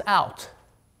all these out,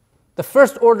 the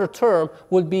first order term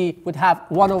would have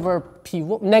 1 over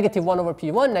P1, negative 1 over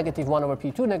P1, negative 1 over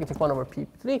P2, negative 1 over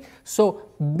P3. So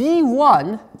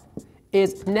B1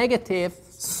 is negative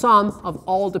sum of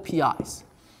all the PIs.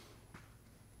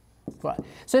 Right.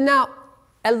 So now,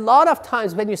 a lot of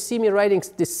times when you see me writing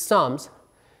these sums,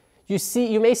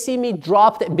 you may see me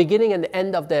drop the beginning and the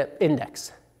end of the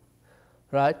index,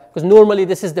 right? Because normally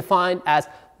this is defined as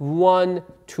 1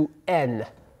 to n,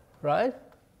 right?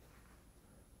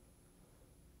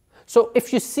 So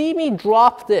if you see me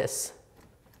drop this,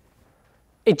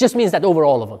 it just means that over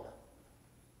all of them.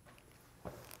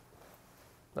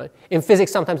 Right? In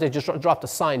physics, sometimes they just drop the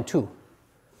sign too.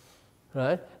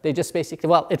 Right? They just basically,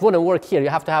 well, it wouldn't work here. You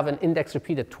have to have an index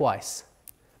repeated twice.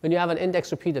 When you have an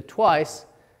index repeated twice,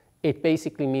 it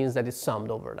basically means that it's summed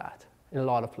over that in a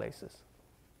lot of places.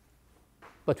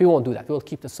 But we won't do that. We'll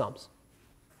keep the sums,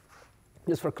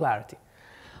 just for clarity.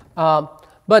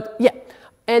 But yeah,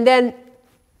 and then,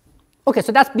 okay,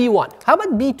 so that's B1. How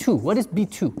about B2? What is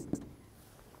B2?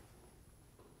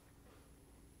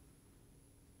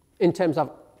 In terms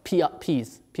of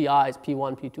PIs,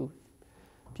 P1, P2,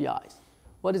 PIs.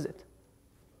 What is it?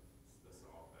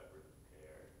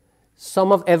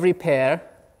 Sum of every pair.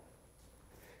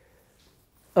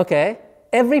 Okay.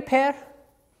 Every pair?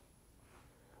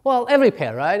 Well, every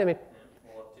pair, right? I mean,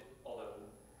 although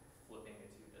flipping the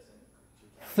two doesn't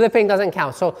count. Flipping doesn't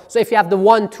count. So if you have the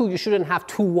 1, 2, you shouldn't have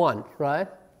 2, 1, right?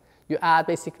 You add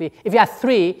basically, if you have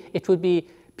 3, it would be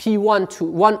P1, 2,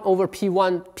 1 over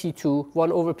P1, P2,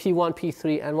 1 over P1,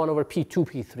 P3, and 1 over P2,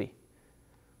 P3.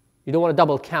 You don't want to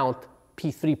double count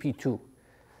P3, P2.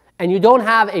 And you don't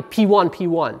have a P1,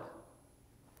 P1,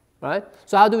 right?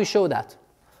 So how do we show that?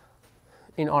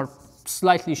 In our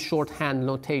slightly shorthand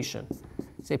notation.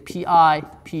 Say Pi,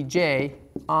 Pj,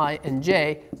 I, and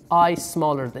j, I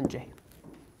smaller than j.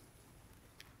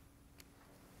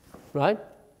 Right?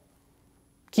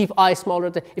 Keep I smaller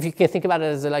than, if you can think about it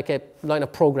as like a line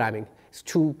of programming. It's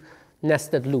 2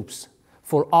 nested loops.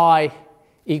 For I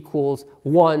equals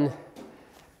 1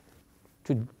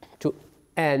 to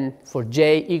n, for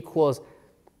j equals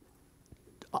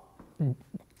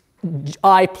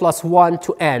I plus 1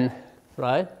 to n,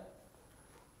 right?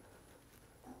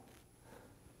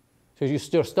 So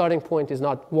your starting point is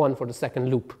not 1 for the second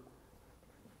loop,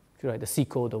 if you write the C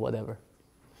code or whatever.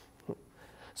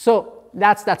 So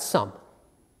that's that sum.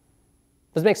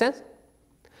 Does it make sense?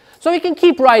 So we can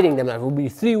keep writing them. There will be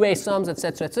 3-way sums,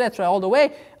 etc., all the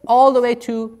way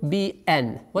to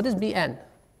Bn. What is Bn?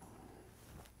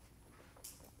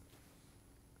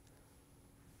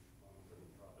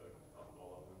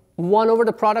 One over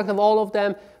the product of all of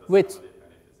them with,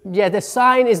 yeah, the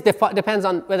sign is depends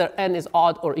on whether n is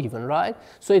odd or even, right?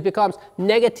 So it becomes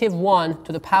negative 1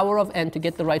 to the power of n to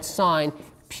get the right sign,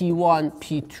 P1,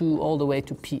 P2, all the way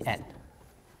to Pn.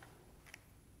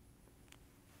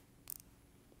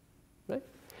 Right?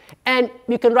 And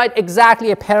you can write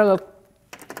exactly a parallel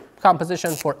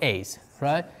composition for A's,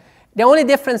 right? The only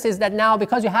difference is that now,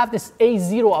 because you have this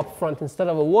A0 up front instead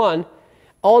of a 1,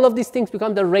 all of these things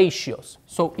become the ratios.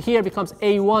 So here becomes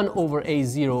A1 over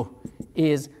A0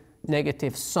 is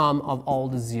negative sum of all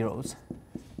the zeros.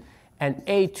 And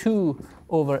A2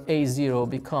 over A0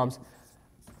 becomes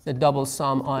the double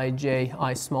sum ij,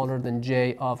 I smaller than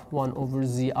j, of 1 over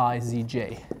zi,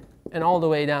 zj. And all the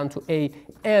way down to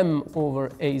am over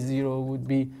A0 would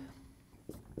be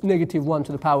negative 1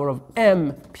 to the power of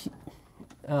m,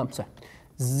 z1,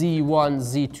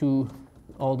 z2,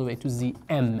 all the way to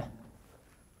zm.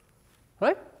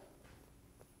 Right?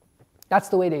 That's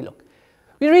the way they look.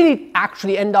 We really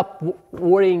actually end up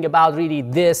worrying about really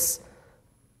this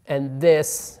and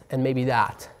maybe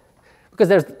that. Because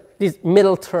there's these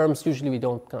middle terms, usually we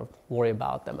don't kind of worry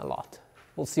about them a lot.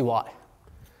 We'll see why.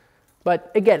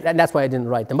 But again, and that's why I didn't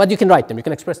write them. But you can write them. You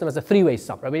can express them as a 3-way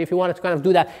sum. I mean, if you wanted to kind of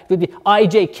do that, it would be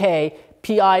ijk,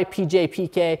 pi, pj,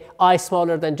 pk, I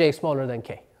smaller than j smaller than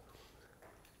k.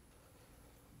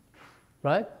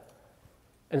 Right?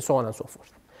 And so on and so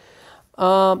forth.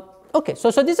 Okay,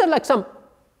 so these are like some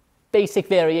basic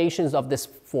variations of this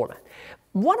format.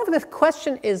 One of the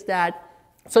question is that,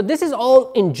 so this is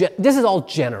all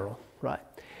general, right?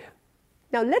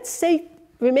 Now let's say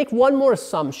we make one more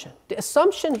assumption. The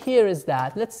assumption here is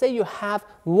that, let's say you have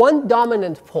one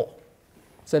dominant pole.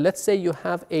 So let's say you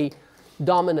have a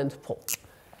dominant pole.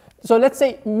 So let's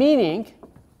say meaning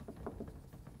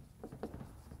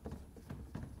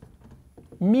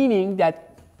that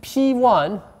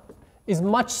P1 is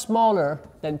much smaller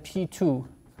than P2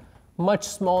 much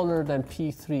smaller than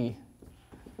P3,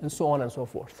 and so on and so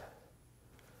forth.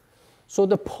 So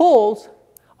the poles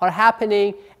are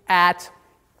happening at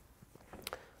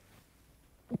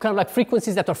kind of like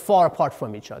frequencies that are far apart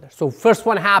from each other. So first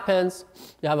one happens,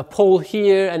 you have a pole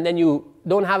here, and then you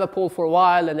don't have a pole for a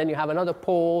while, and then you have another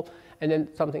pole, and then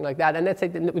something like that. And let's say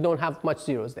that we don't have much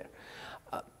zeros there.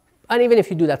 And even if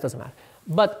you do, that doesn't matter.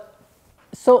 But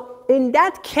so in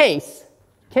that case,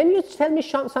 can you tell me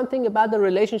something about the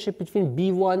relationship between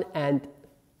B1 and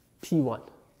P1?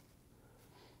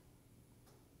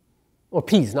 Or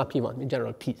P's, not P1, in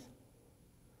general, P's.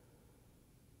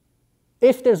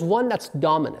 If there's one that's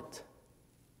dominant.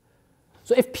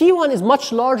 So if P1 is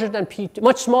much larger than P2,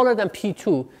 much smaller than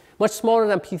P2, much smaller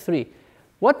than P3,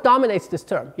 what dominates this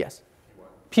term? Yes?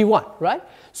 P1, right?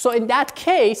 So in that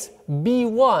case,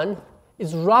 B1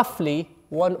 is roughly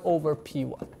 1 over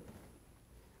P1.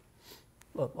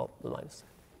 Oh, the minus.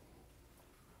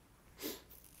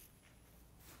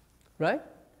 Right?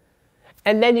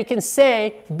 And then you can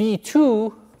say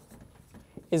B2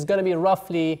 is going to be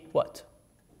roughly what?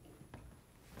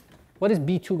 What is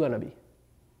B2 going to be?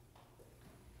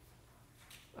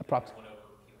 Approximately.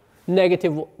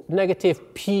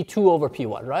 Negative P2 over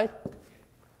P1, right?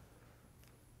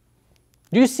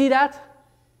 Do you see that?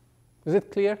 Is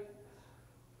it clear?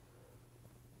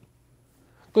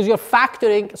 Because you're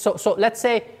factoring, so let's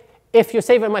say if you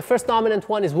say that my first dominant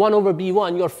one is 1 over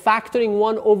B1, you're factoring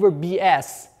 1 over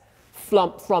BS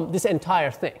from this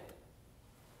entire thing.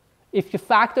 If you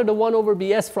factor the 1 over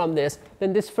BS from this,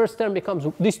 then this first term becomes,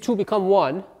 these two become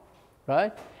 1,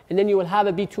 right? And then you will have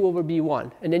a B2 over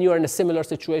B1. And then you are in a similar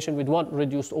situation with one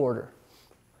reduced order.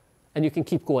 And you can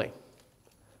keep going.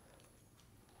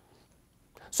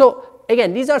 So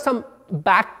again, these are some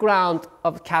background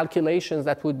of calculations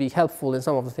that would be helpful in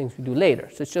some of the things we do later.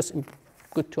 So it's just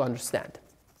good to understand.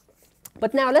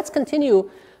 But now let's continue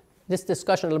this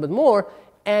discussion a little bit more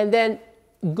and then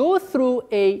go through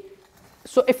a,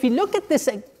 so if we look at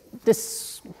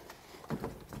this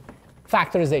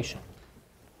factorization,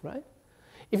 right?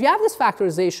 If you have this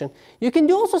factorization, you can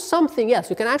do also something else.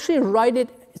 You can actually write it,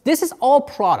 this is all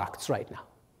products right now,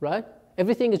 right?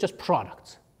 Everything is just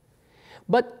products.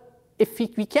 But if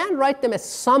we can write them as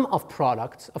sum of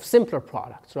products, of simpler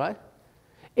products, right?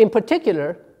 In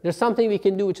particular, there's something we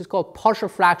can do which is called partial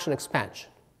fraction expansion.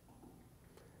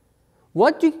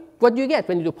 What do you get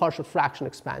when you do partial fraction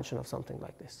expansion of something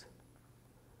like this?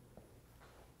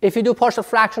 If you do partial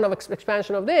fraction of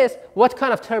expansion of this, what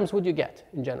kind of terms would you get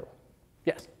in general?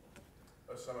 Yes?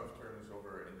 A sum of terms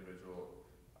over individual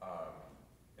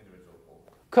poles.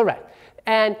 Correct.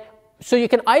 And so you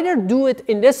can either do it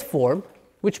in this form,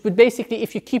 which would basically,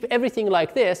 if you keep everything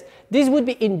like this, these would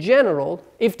be in general,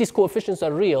 if these coefficients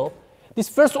are real, these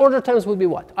first order terms will be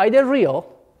what? Either real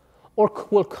or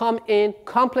will come in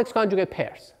complex conjugate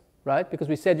pairs, right? Because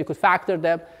we said you could factor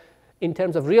them in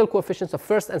terms of real coefficients of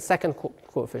first and second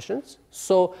coefficients.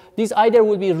 So these either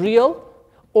will be real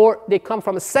or they come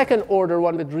from a second order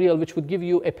one with real, which would give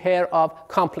you a pair of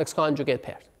complex conjugate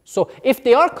pairs. So if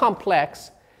they are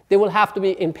complex, they will have to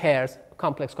be in pairs,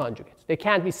 complex conjugates. They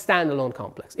can't be standalone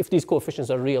complex if these coefficients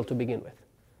are real to begin with.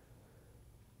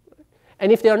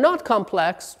 And if they are not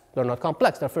complex,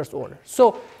 they're first order.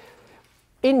 So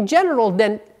in general,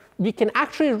 then we can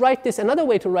actually write this, another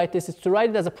way to write this is to write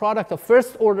it as a product of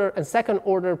first order and second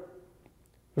order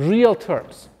real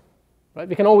terms. Right?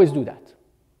 We can always do that.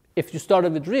 If you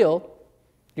started with real,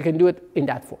 you can do it in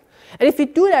that form. And if you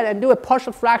do that and do a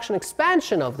partial fraction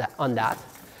expansion of that, on that,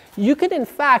 you can in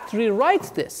fact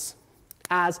rewrite this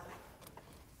as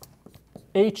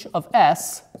h of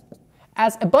s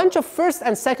as a bunch of first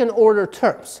and second order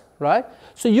terms, right?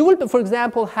 So you will, for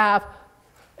example, have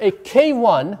a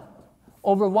k1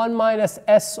 over 1 minus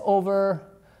s over,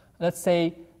 let's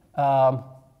say, pa,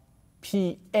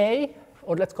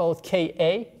 or let's call it ka.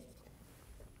 I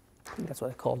think that's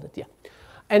what I called it, yeah.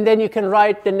 And then you can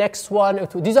write the next one.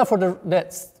 These are for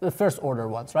the first order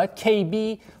ones, right?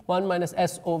 kb, 1 minus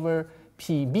s over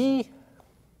pb,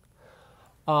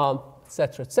 et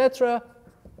cetera, et cetera.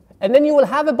 And then you will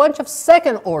have a bunch of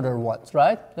second order ones,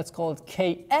 right? Let's call it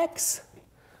kx,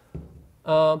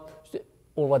 or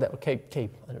whatever, I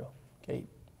don't know,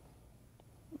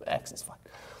 kx is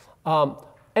fine.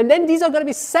 And then these are going to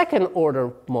be second order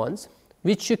ones,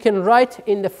 which you can write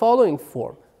in the following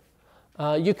form.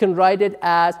 You can write it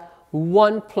as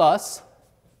 1 plus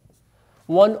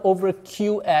 1 over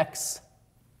qx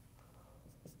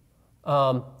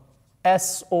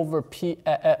s over p,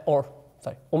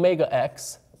 omega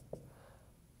x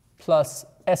plus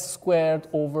s squared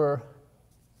over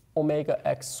omega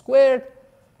x squared.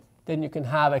 Then you can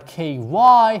have a ky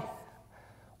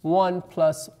 1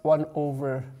 plus 1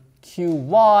 over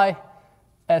qy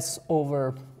s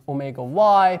over omega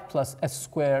y plus s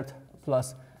squared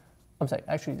plus, I'm sorry,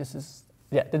 actually this is,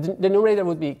 yeah, the numerator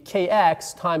would be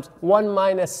kx times 1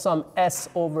 minus some s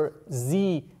over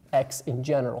zx in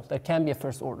general. That can be a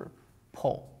first order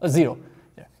pole, a 0.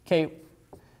 Yeah. Ky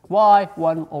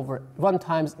 1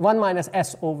 times 1 minus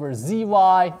s over zy,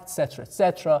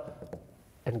 etc.,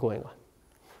 and going on.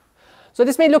 So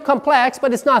this may look complex,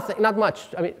 but it's not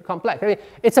much. I mean, complex. I mean,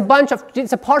 it's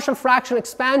a partial fraction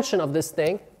expansion of this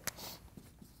thing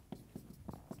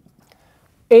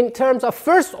in terms of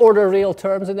first order real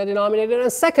terms in the denominator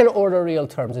and second order real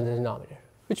terms in the denominator,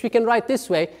 which we can write this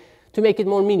way to make it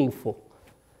more meaningful.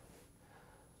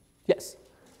 Yes?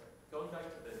 Going back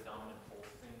to the dominant pole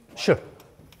thing. Sure.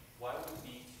 Why would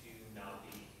P2 not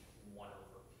be 1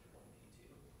 over P1,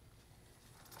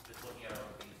 P2? Just looking at our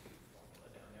P2 formula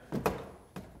down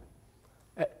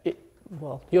there.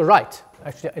 Well, you're right.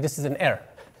 Actually, this is an error.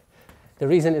 The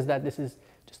reason is that this is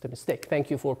just a mistake.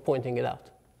 Thank you for pointing it out.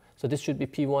 So this should be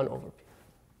P1 over P.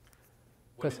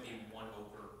 Would it be 1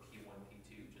 over P1,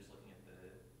 P2, just looking at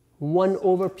the... 1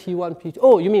 over P1, P2.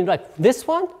 Oh, you mean right, this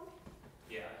one?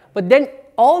 Yeah. But then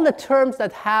all the terms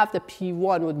that have the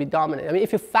P1 would be dominant. I mean,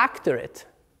 if you factor it,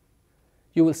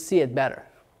 you will see it better.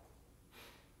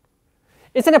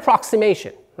 It's an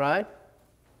approximation, right?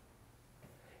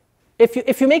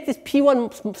 If you make this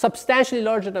P1 substantially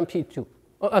larger than P2,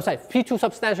 I'm sorry, P2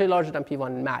 substantially larger than P1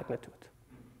 in magnitude,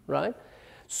 right?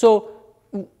 So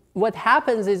what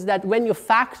happens is that when you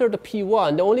factor the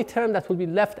P1, the only term that will be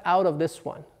left out of this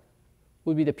one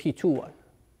will be the P2 one.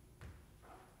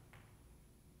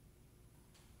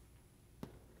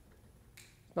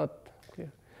 Not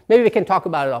clear. Maybe we can talk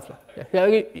about it offline.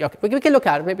 Yeah, okay. We can look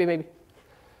at it.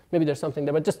 Maybe there's something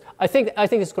there. But just I think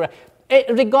it's correct.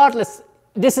 Regardless,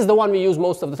 this is the one we use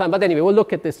most of the time. But anyway, we'll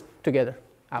look at this together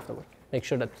afterward. Make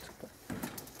sure that.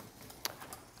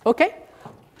 Okay.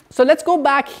 So let's go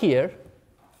back here,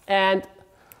 and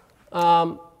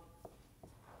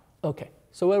okay.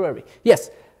 So where were we? Yes.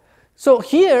 So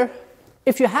here,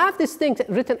 if you have this thing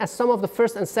written as sum of the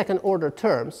first and second order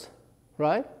terms,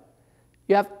 right?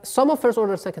 You have sum of first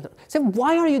order and second order. So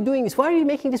why are you doing this? Why are you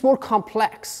making this more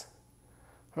complex?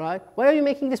 Right? Why are you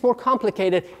making this more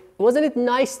complicated? Wasn't it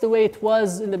nice the way it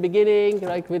was in the beginning,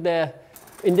 like with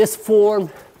in this form?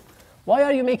 Why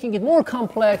are you making it more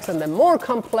complex and then more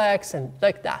complex and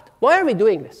like that? Why are we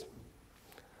doing this?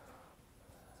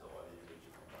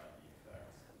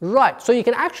 Right. So you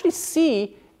can actually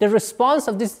see the response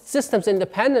of these systems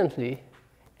independently,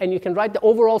 and you can write the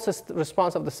overall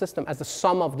response of the system as the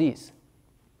sum of these.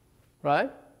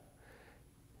 Right?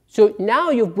 So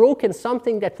now you've broken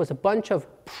something that was a bunch of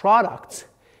products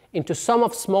into sum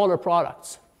of smaller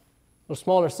products or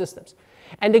smaller systems.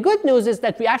 And the good news is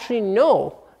that we actually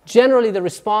know generally the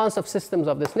response of systems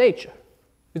of this nature.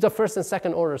 These are first and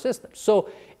second order systems. So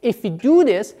if you do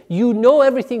this, you know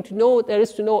everything there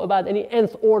is to know about any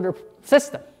nth order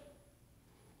system,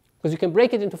 because you can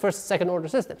break it into first and second order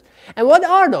systems. And what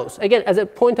are those? Again, as a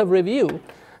point of review,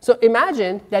 so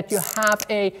imagine that you have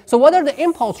so what are the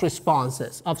impulse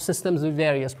responses of systems with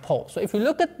various poles? So if you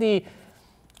look at the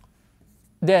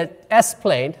S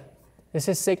plane, this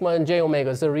is sigma and j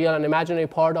omega, is the real and imaginary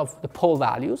part of the pole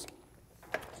values.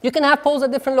 You can have poles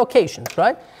at different locations,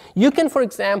 right? You can, for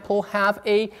example, have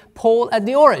a pole at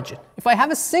the origin. If I have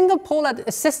a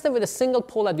system with a single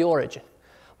pole at the origin,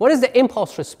 what is the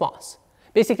impulse response?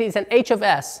 Basically, it's an h of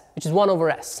s, which is 1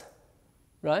 over s,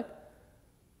 right?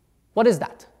 What is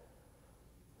that?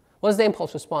 What is the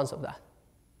impulse response of that?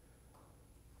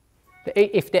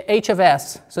 If the h of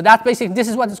s, so that basically, this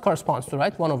is what this corresponds to,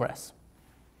 right? 1 over s.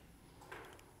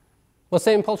 What's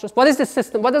the impulse response? What is this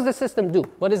system? What does the system do?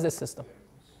 What is this system?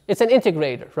 It's an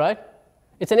integrator, right?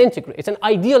 It's an integrator. It's an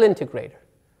ideal integrator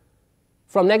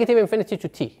from negative infinity to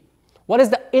t. What is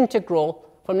the integral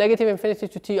from negative infinity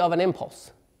to t of an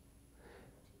impulse?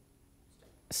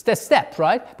 It's the step,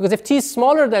 right? Because if t is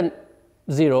smaller than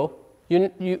 0,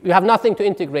 you have nothing to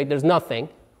integrate. There's nothing.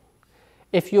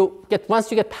 Once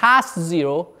you get past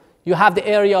 0, you have the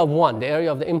area of 1, the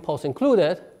area of the impulse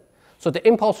included. So the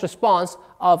impulse response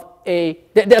of the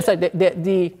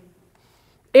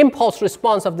impulse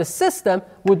response of the system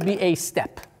would be a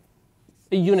step,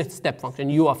 a unit step function,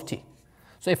 u of t.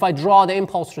 So if I draw the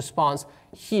impulse response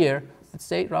here, let's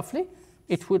say roughly,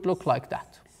 it would look like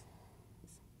that,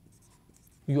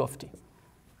 u of t.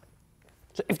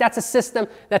 So if that's a system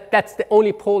that's the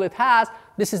only pole it has,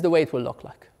 this is the way it will look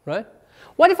like, right?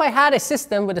 What if I had a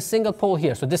system with a single pole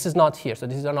here? So this is not here, so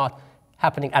these are not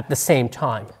happening at the same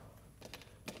time.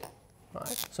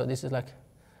 Right? So this is like,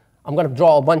 I'm going to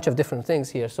draw a bunch of different things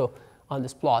here so on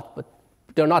this plot, but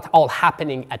they're not all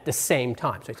happening at the same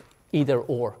time. So it's either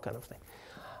or kind of thing.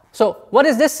 So what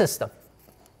is this system?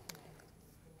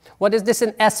 What is this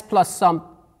in S plus some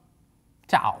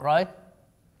tau, right?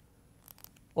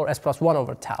 Or S plus 1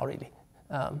 over tau, really.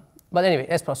 But anyway,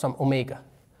 S plus some omega.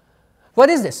 What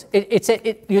is this?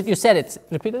 You said it's,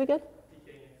 repeat it again?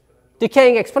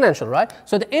 Decaying exponential, right?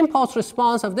 So the impulse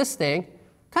response of this thing,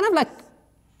 kind of like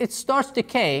it starts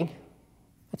decaying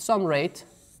at some rate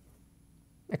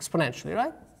exponentially,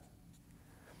 right?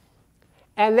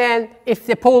 And then if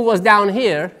the pole was down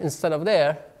here instead of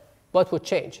there, what would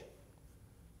change?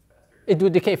 It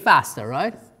would decay faster,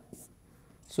 right?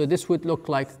 So this would look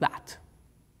like that.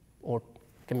 Or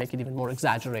you can make it even more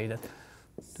exaggerated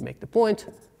to make the point.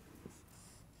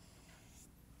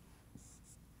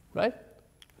 Right?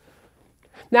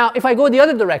 Now, if I go the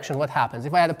other direction, what happens?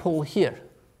 If I had a pole here,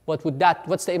 what's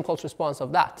the impulse response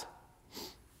of that?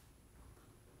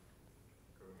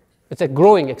 It's a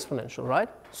growing exponential, right?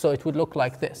 So it would look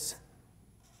like this.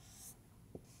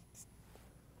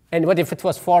 And what if it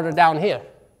was farther down here?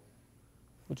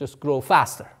 It would just grow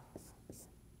faster.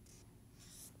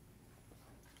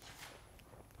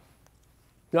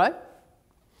 Right?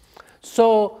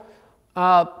 So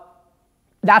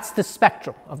that's the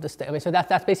spectrum of this thing. I mean, so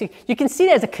that's basically, you can see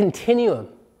it as a continuum,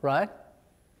 right?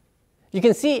 You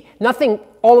can see nothing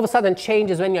all of a sudden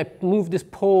changes when you move this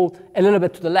pole a little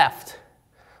bit to the left,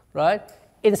 right?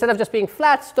 Instead of just being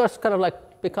flat, it starts kind of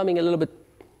like becoming a little bit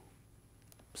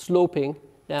sloping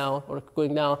down or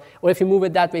going down. Or if you move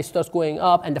it that way, it starts going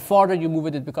up, and the farther you move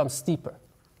it, it becomes steeper.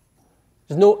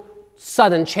 There's no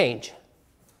sudden change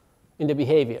in the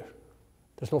behavior.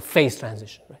 There's no phase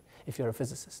transition, right, if you're a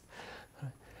physicist.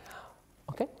 Right.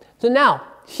 Okay? So now,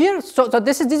 here,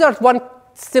 these are one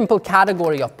simple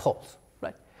category of poles,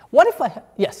 right? What if I,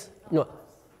 yes, no.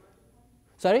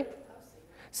 Sorry?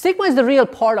 Sigma is the real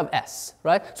part of S,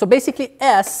 right? So basically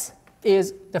S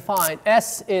is defined,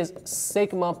 S is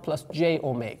sigma plus j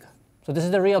omega. So this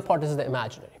is the real part, this is the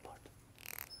imaginary part.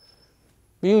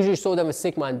 We usually show them with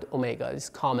sigma and omega, it's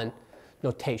common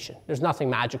notation. There's nothing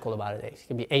magical about it. It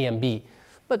can be A and B,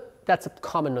 but that's a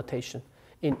common notation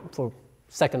for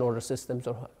second order systems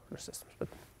or order systems. But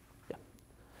yeah.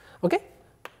 Okay?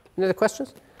 Any other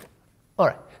questions? All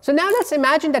right. So now let's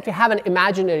imagine that we have an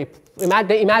imaginary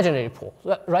pole,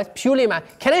 right? Purely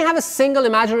imaginary. Can I have a single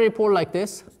imaginary pole like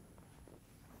this?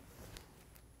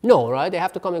 No, right? They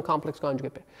have to come in complex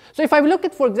conjugate pair. So if I look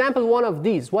at, for example, one of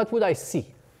these, what would I see?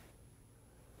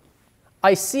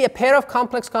 I see a pair of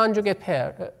complex conjugate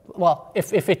pair. Well,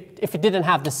 if it didn't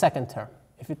have the second term,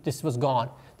 this was gone,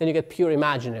 then you get pure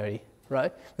imaginary,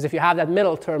 right? Because if you have that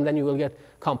middle term, then you will get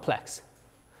complex.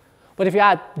 But if you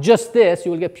add just this,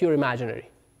 you will get pure imaginary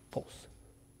poles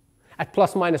at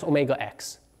plus minus omega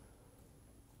x,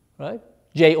 right?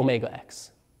 J omega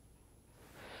x.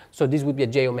 So this would be a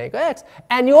j omega x.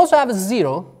 And you also have a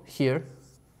 0 here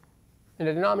in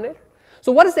the denominator.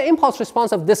 So what is the impulse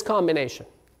response of this combination?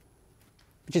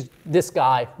 Which is this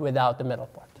guy without the middle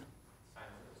part.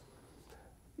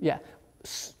 Yeah.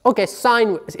 Okay, it's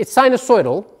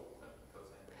sinusoidal.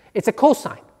 It's a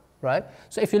cosine, right?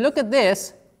 So if you look at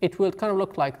this, it will kind of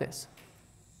look like this.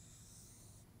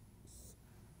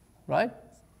 Right?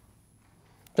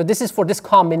 So this is for this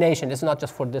combination. This is not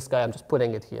just for this guy. I'm just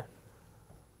putting it here.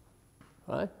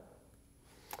 Right?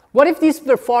 What if these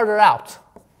were farther out?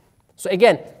 So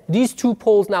again, these two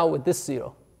poles now with this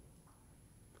 0.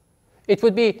 It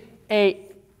would be a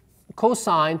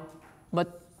cosine,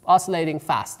 but oscillating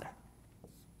faster.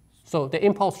 So the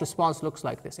impulse response looks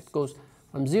like this. It goes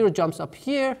from 0, jumps up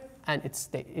here, and it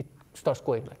starts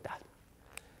going like that.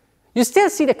 You still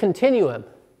see the continuum.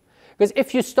 Because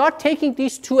if you start taking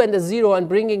these 2 and the 0 and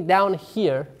bringing down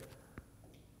here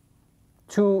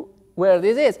to where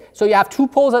this is, so you have 2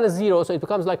 poles and a 0, so it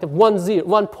becomes like the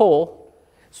one pole.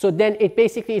 So then it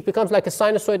becomes like a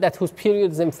sinusoid whose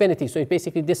period is infinity. So it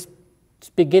basically this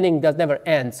beginning never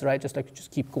ends, right? Just like you just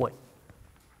keep going.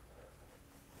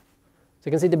 So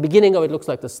you can see the beginning of it looks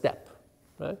like the step,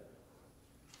 right?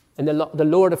 And the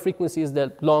lower the frequency is,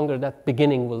 the longer that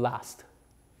beginning will last.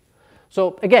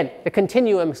 So again, the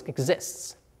continuum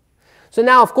exists. So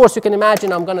now, of course, you can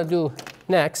imagine I'm going to do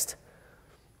next.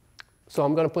 So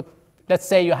I'm going to put, let's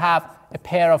say you have a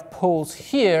pair of poles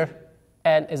here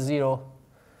and a 0.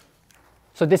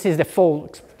 So this is the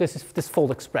fold, this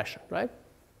fold expression, right?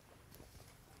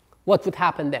 What would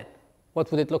happen then?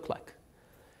 What would it look like?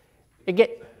 Again,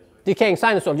 decaying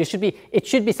sinusoid. It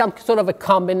should be some sort of a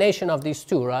combination of these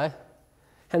two, right?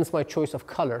 Hence my choice of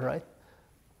color, right?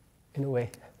 In a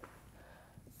way.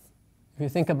 If you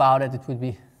think about it, it would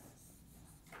be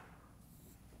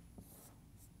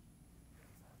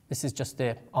This is just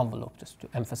the envelope, just to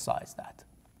emphasize that.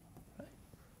 Right?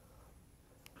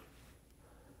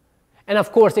 And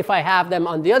of course, if I have them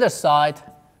on the other side,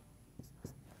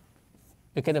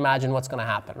 you can imagine what's going to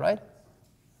happen, right?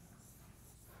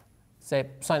 Say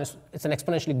it's an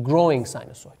exponentially growing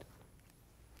sinusoid.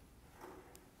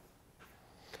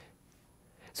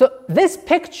 So this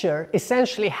picture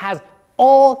essentially has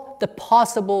all the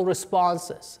possible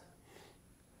responses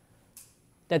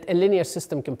that a linear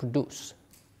system can produce.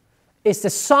 It's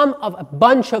the sum of a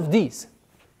bunch of these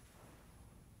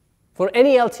for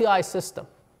any LTI system.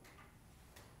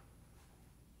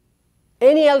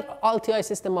 Any LTI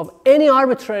system of any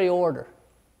arbitrary order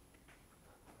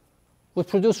would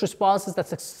produce responses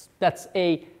that's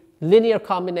a linear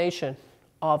combination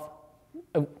of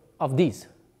these,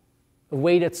 a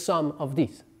weighted sum of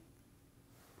these,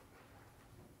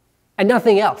 and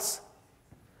nothing else.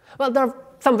 Well, there are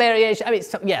some variation. I mean,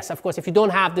 yes, of course, if you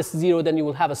don't have this 0, then you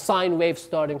will have a sine wave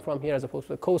starting from here as opposed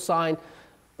to a cosine.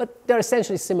 But they're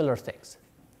essentially similar things.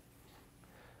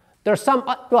 There are some,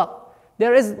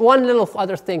 there is one little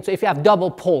other thing. So if you have double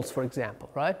poles, for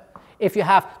example, right? If you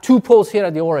have 2 poles here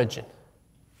at the origin,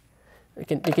 you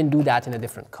can do that in a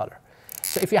different color.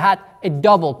 So if you had a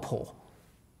double pole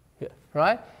here,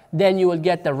 right? Then you will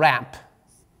get the ramp,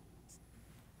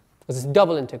 because it's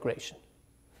double integration.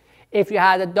 If you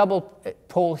had a double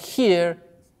pole here,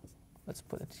 let's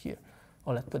put it here,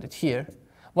 or let's put it here,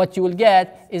 what you will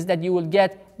get is that you will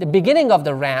get the beginning of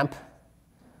the ramp,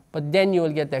 but then you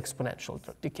will get the exponential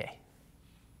decay.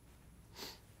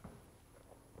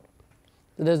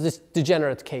 So there's this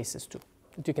degenerate cases too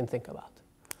that you can think about.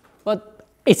 But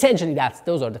essentially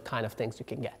those are the kind of things you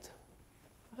can get.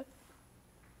 Right?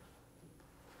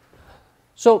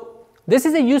 So this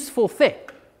is a useful thing.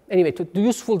 Anyway, the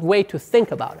useful way to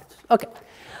think about it. Okay.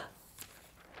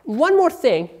 One more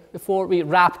thing before we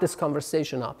wrap this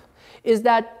conversation up is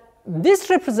that this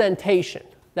representation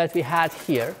that we had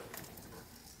here,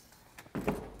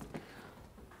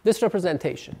 this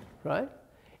representation, right,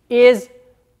 is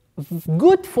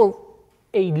good for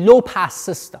a low-pass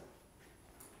system,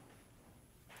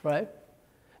 right?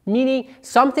 Meaning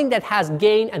something that has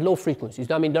gain and low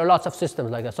frequencies. I mean, there are lots of systems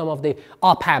like that. Some of the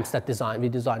op-amps that we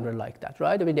designed were like that,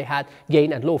 right? I mean, they had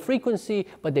gain and low frequency,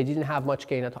 but they didn't have much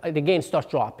gain at all. The gain starts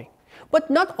dropping. But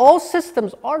not all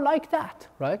systems are like that,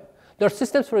 right? There are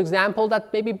systems, for example,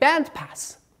 that maybe band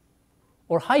pass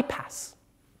or high pass,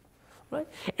 right?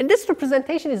 And this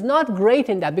representation is not great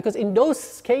in that, because in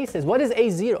those cases, what is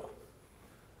A0?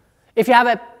 If you have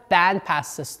a band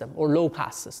pass system or low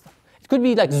pass system, it could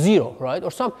be like 0, right?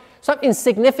 Or some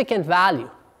insignificant value.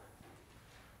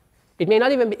 It may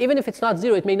not even if it's not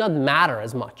 0, it may not matter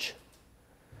as much.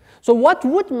 So what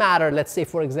would matter, let's say,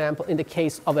 for example, in the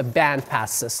case of a band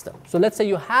pass system? So let's say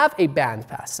you have a band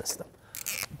pass system.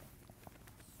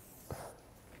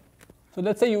 So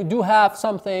let's say you do have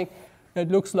something that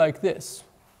looks like this.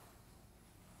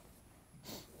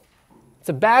 It's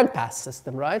a band pass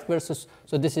system, right?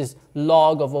 So this is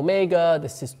log of omega.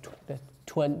 This is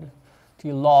 20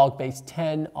 log base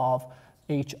 10 of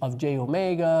h of j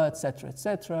omega,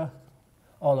 etc.,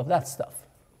 all of that stuff.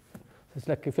 It's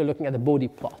like if you're looking at the Bode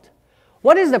plot.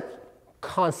 What is the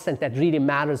constant that really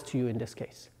matters to you in this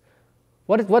case?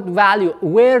 What value,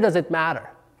 where does it matter?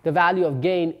 The value of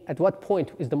gain, at what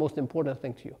point is the most important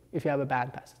thing to you if you have a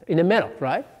band pass? In the middle,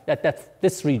 right? That's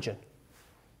this region.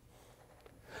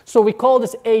 So we call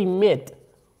this A mid,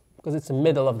 because it's the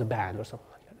middle of the band or something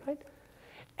like that, right?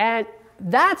 And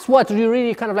that's what you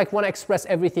really kind of like want to express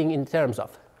everything in terms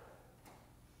of.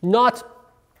 Not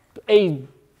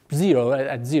A0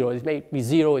 at 0. It may be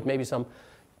 0, it may be some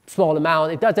small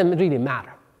amount. It doesn't really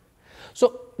matter.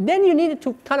 So then you needed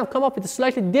to kind of come up with a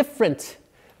slightly different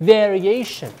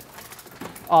variation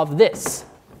of this,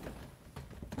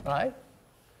 right?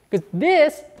 Because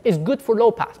this is good for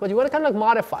low pass, but you want to kind of like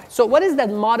modify. So what is that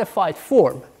modified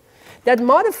form? That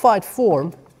modified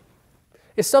form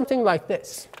is something like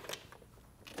this.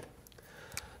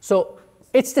 So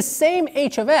it's the same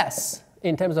h of s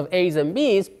in terms of a's and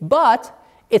b's, but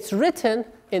it's written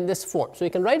in this form. So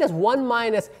you can write as 1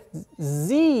 minus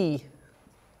z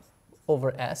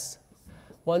over s,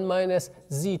 1 minus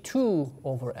z2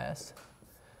 over s,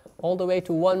 all the way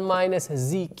to 1 minus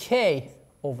zk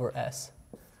over s,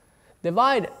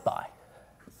 divided by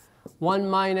 1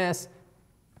 minus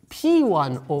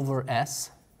p1 over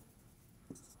s,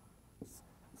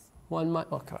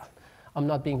 okay, I'm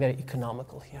not being very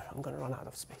economical here. I'm going to run out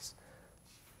of space.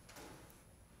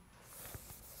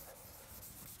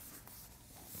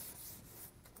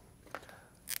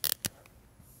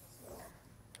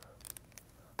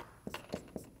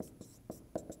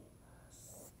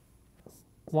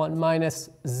 1 minus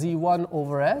z1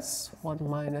 over s, 1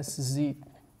 minus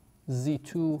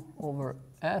z2 over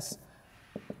s,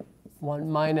 1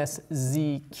 minus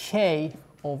zk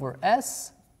over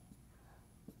s,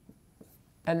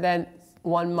 and then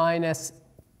 1 minus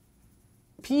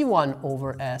p1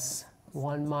 over s,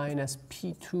 1 minus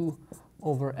p2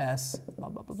 over s, blah,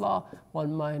 blah, blah, blah,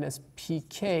 1 minus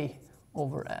pk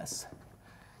over s,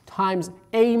 times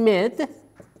a mid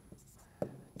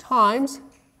times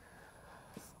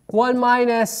 1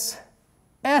 minus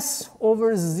s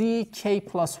over zk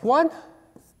plus 1,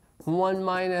 1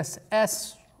 minus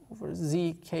s over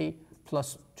zk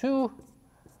plus 2,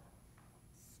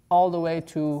 all the way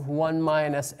to 1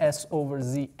 minus s over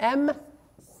zm.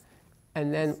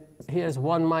 And then here's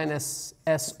 1 minus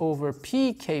s over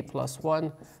pk plus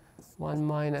 1, 1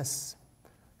 minus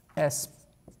s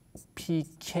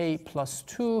pk plus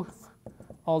 2,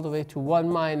 all the way to 1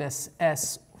 minus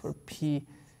s over pn.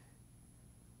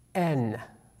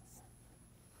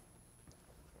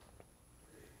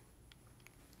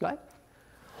 Right?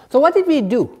 So what did we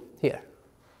do here?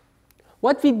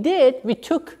 What we did, we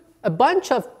took a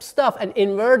bunch of stuff and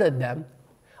inverted them.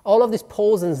 All of these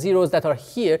poles and zeros that are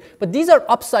here, but these are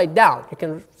upside down. You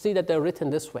can see that they're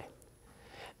written this way.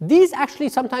 These actually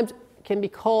sometimes can be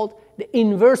called the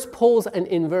inverse poles and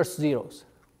inverse zeros.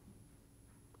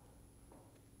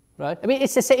 Right? I mean,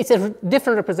 it's a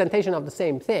different representation of the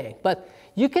same thing, but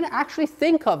you can actually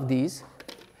think of these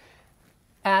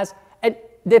as, and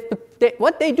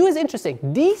what they do is interesting.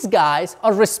 These guys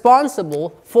are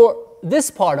responsible for this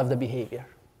part of the behavior.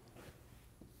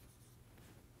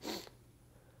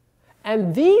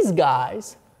 And these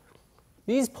guys,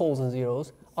 these poles and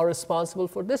zeros, are responsible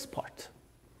for this part.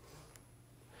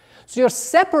 So you're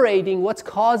separating what's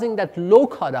causing that low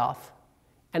cutoff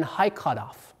and high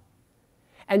cutoff.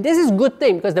 And this is a good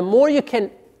thing, because the more you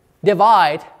can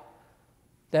divide,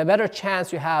 the better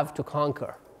chance you have to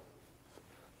conquer.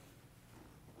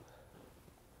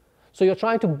 So you're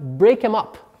trying to break them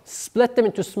up, split them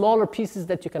into smaller pieces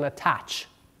that you can attach.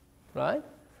 Right?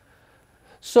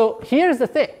 So here's the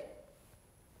thing.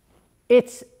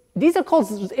 These are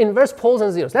called inverse poles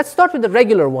and zeros. Let's start with the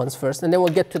regular ones first, and then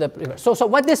we'll get to the reverse. So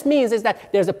what this means is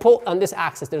that there's a pole on this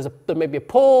axis. There may be a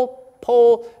pole,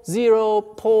 zero,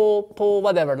 pole,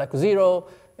 whatever, like 0,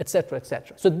 etc.,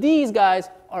 etc. So these guys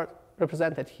are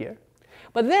represented here.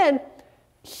 But then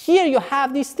here you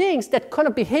have these things that kind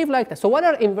of behave like that. So what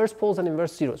are inverse poles and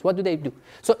inverse zeros? What do they do?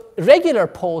 So regular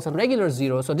poles and regular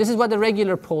zeros, so this is what the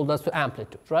regular pole does to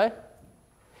amplitude, right?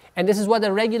 And this is what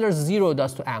a regular zero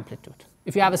does to amplitude.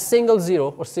 If you have a single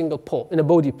zero or single pole in a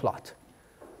Bode plot,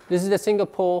 this is the single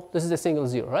pole, this is the single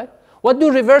zero, right? What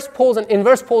do reverse poles and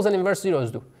inverse zeros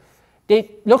do? They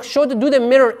do the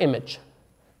mirror image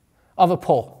of a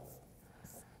pole.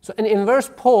 So an inverse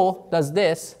pole does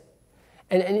this,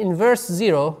 and an inverse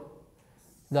zero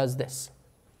does this.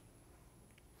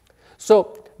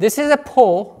 So this is a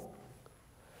pole,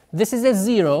 this is a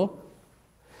zero,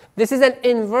 this is an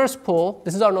inverse pole.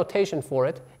 This is our notation for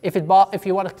it. If you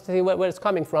want to see where it's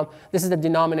coming from, this is the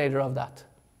denominator of that.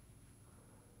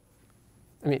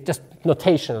 I mean, just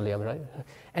notationally, right?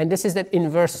 And this is the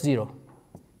inverse zero.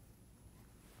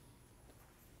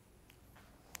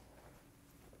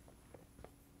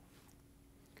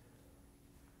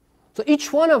 So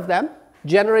each one of them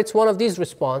generates one of these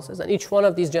responses, and each one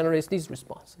of these generates these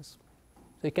responses.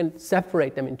 So you can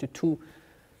separate them into two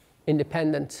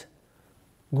independent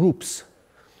groups.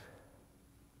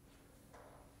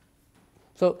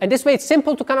 So, and this way it's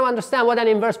simple to kind of understand what an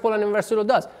inverse pole and inverse zero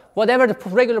does. Whatever the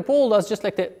regular pole does, just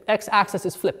like the x-axis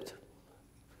is flipped,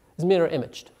 is mirror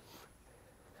imaged.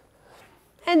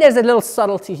 And there's a little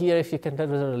subtlety here if you can tell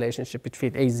there's a relationship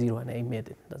between A0 and A mid.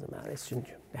 It doesn't matter, it's in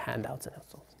the handouts and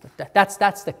so on.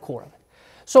 That's the core of it.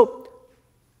 So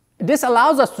this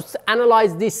allows us to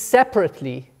analyze these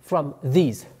separately from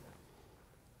these.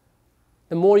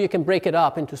 The more you can break it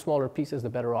up into smaller pieces, the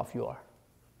better off you are.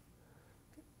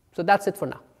 So that's it for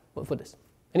now, for this.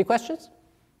 Any questions?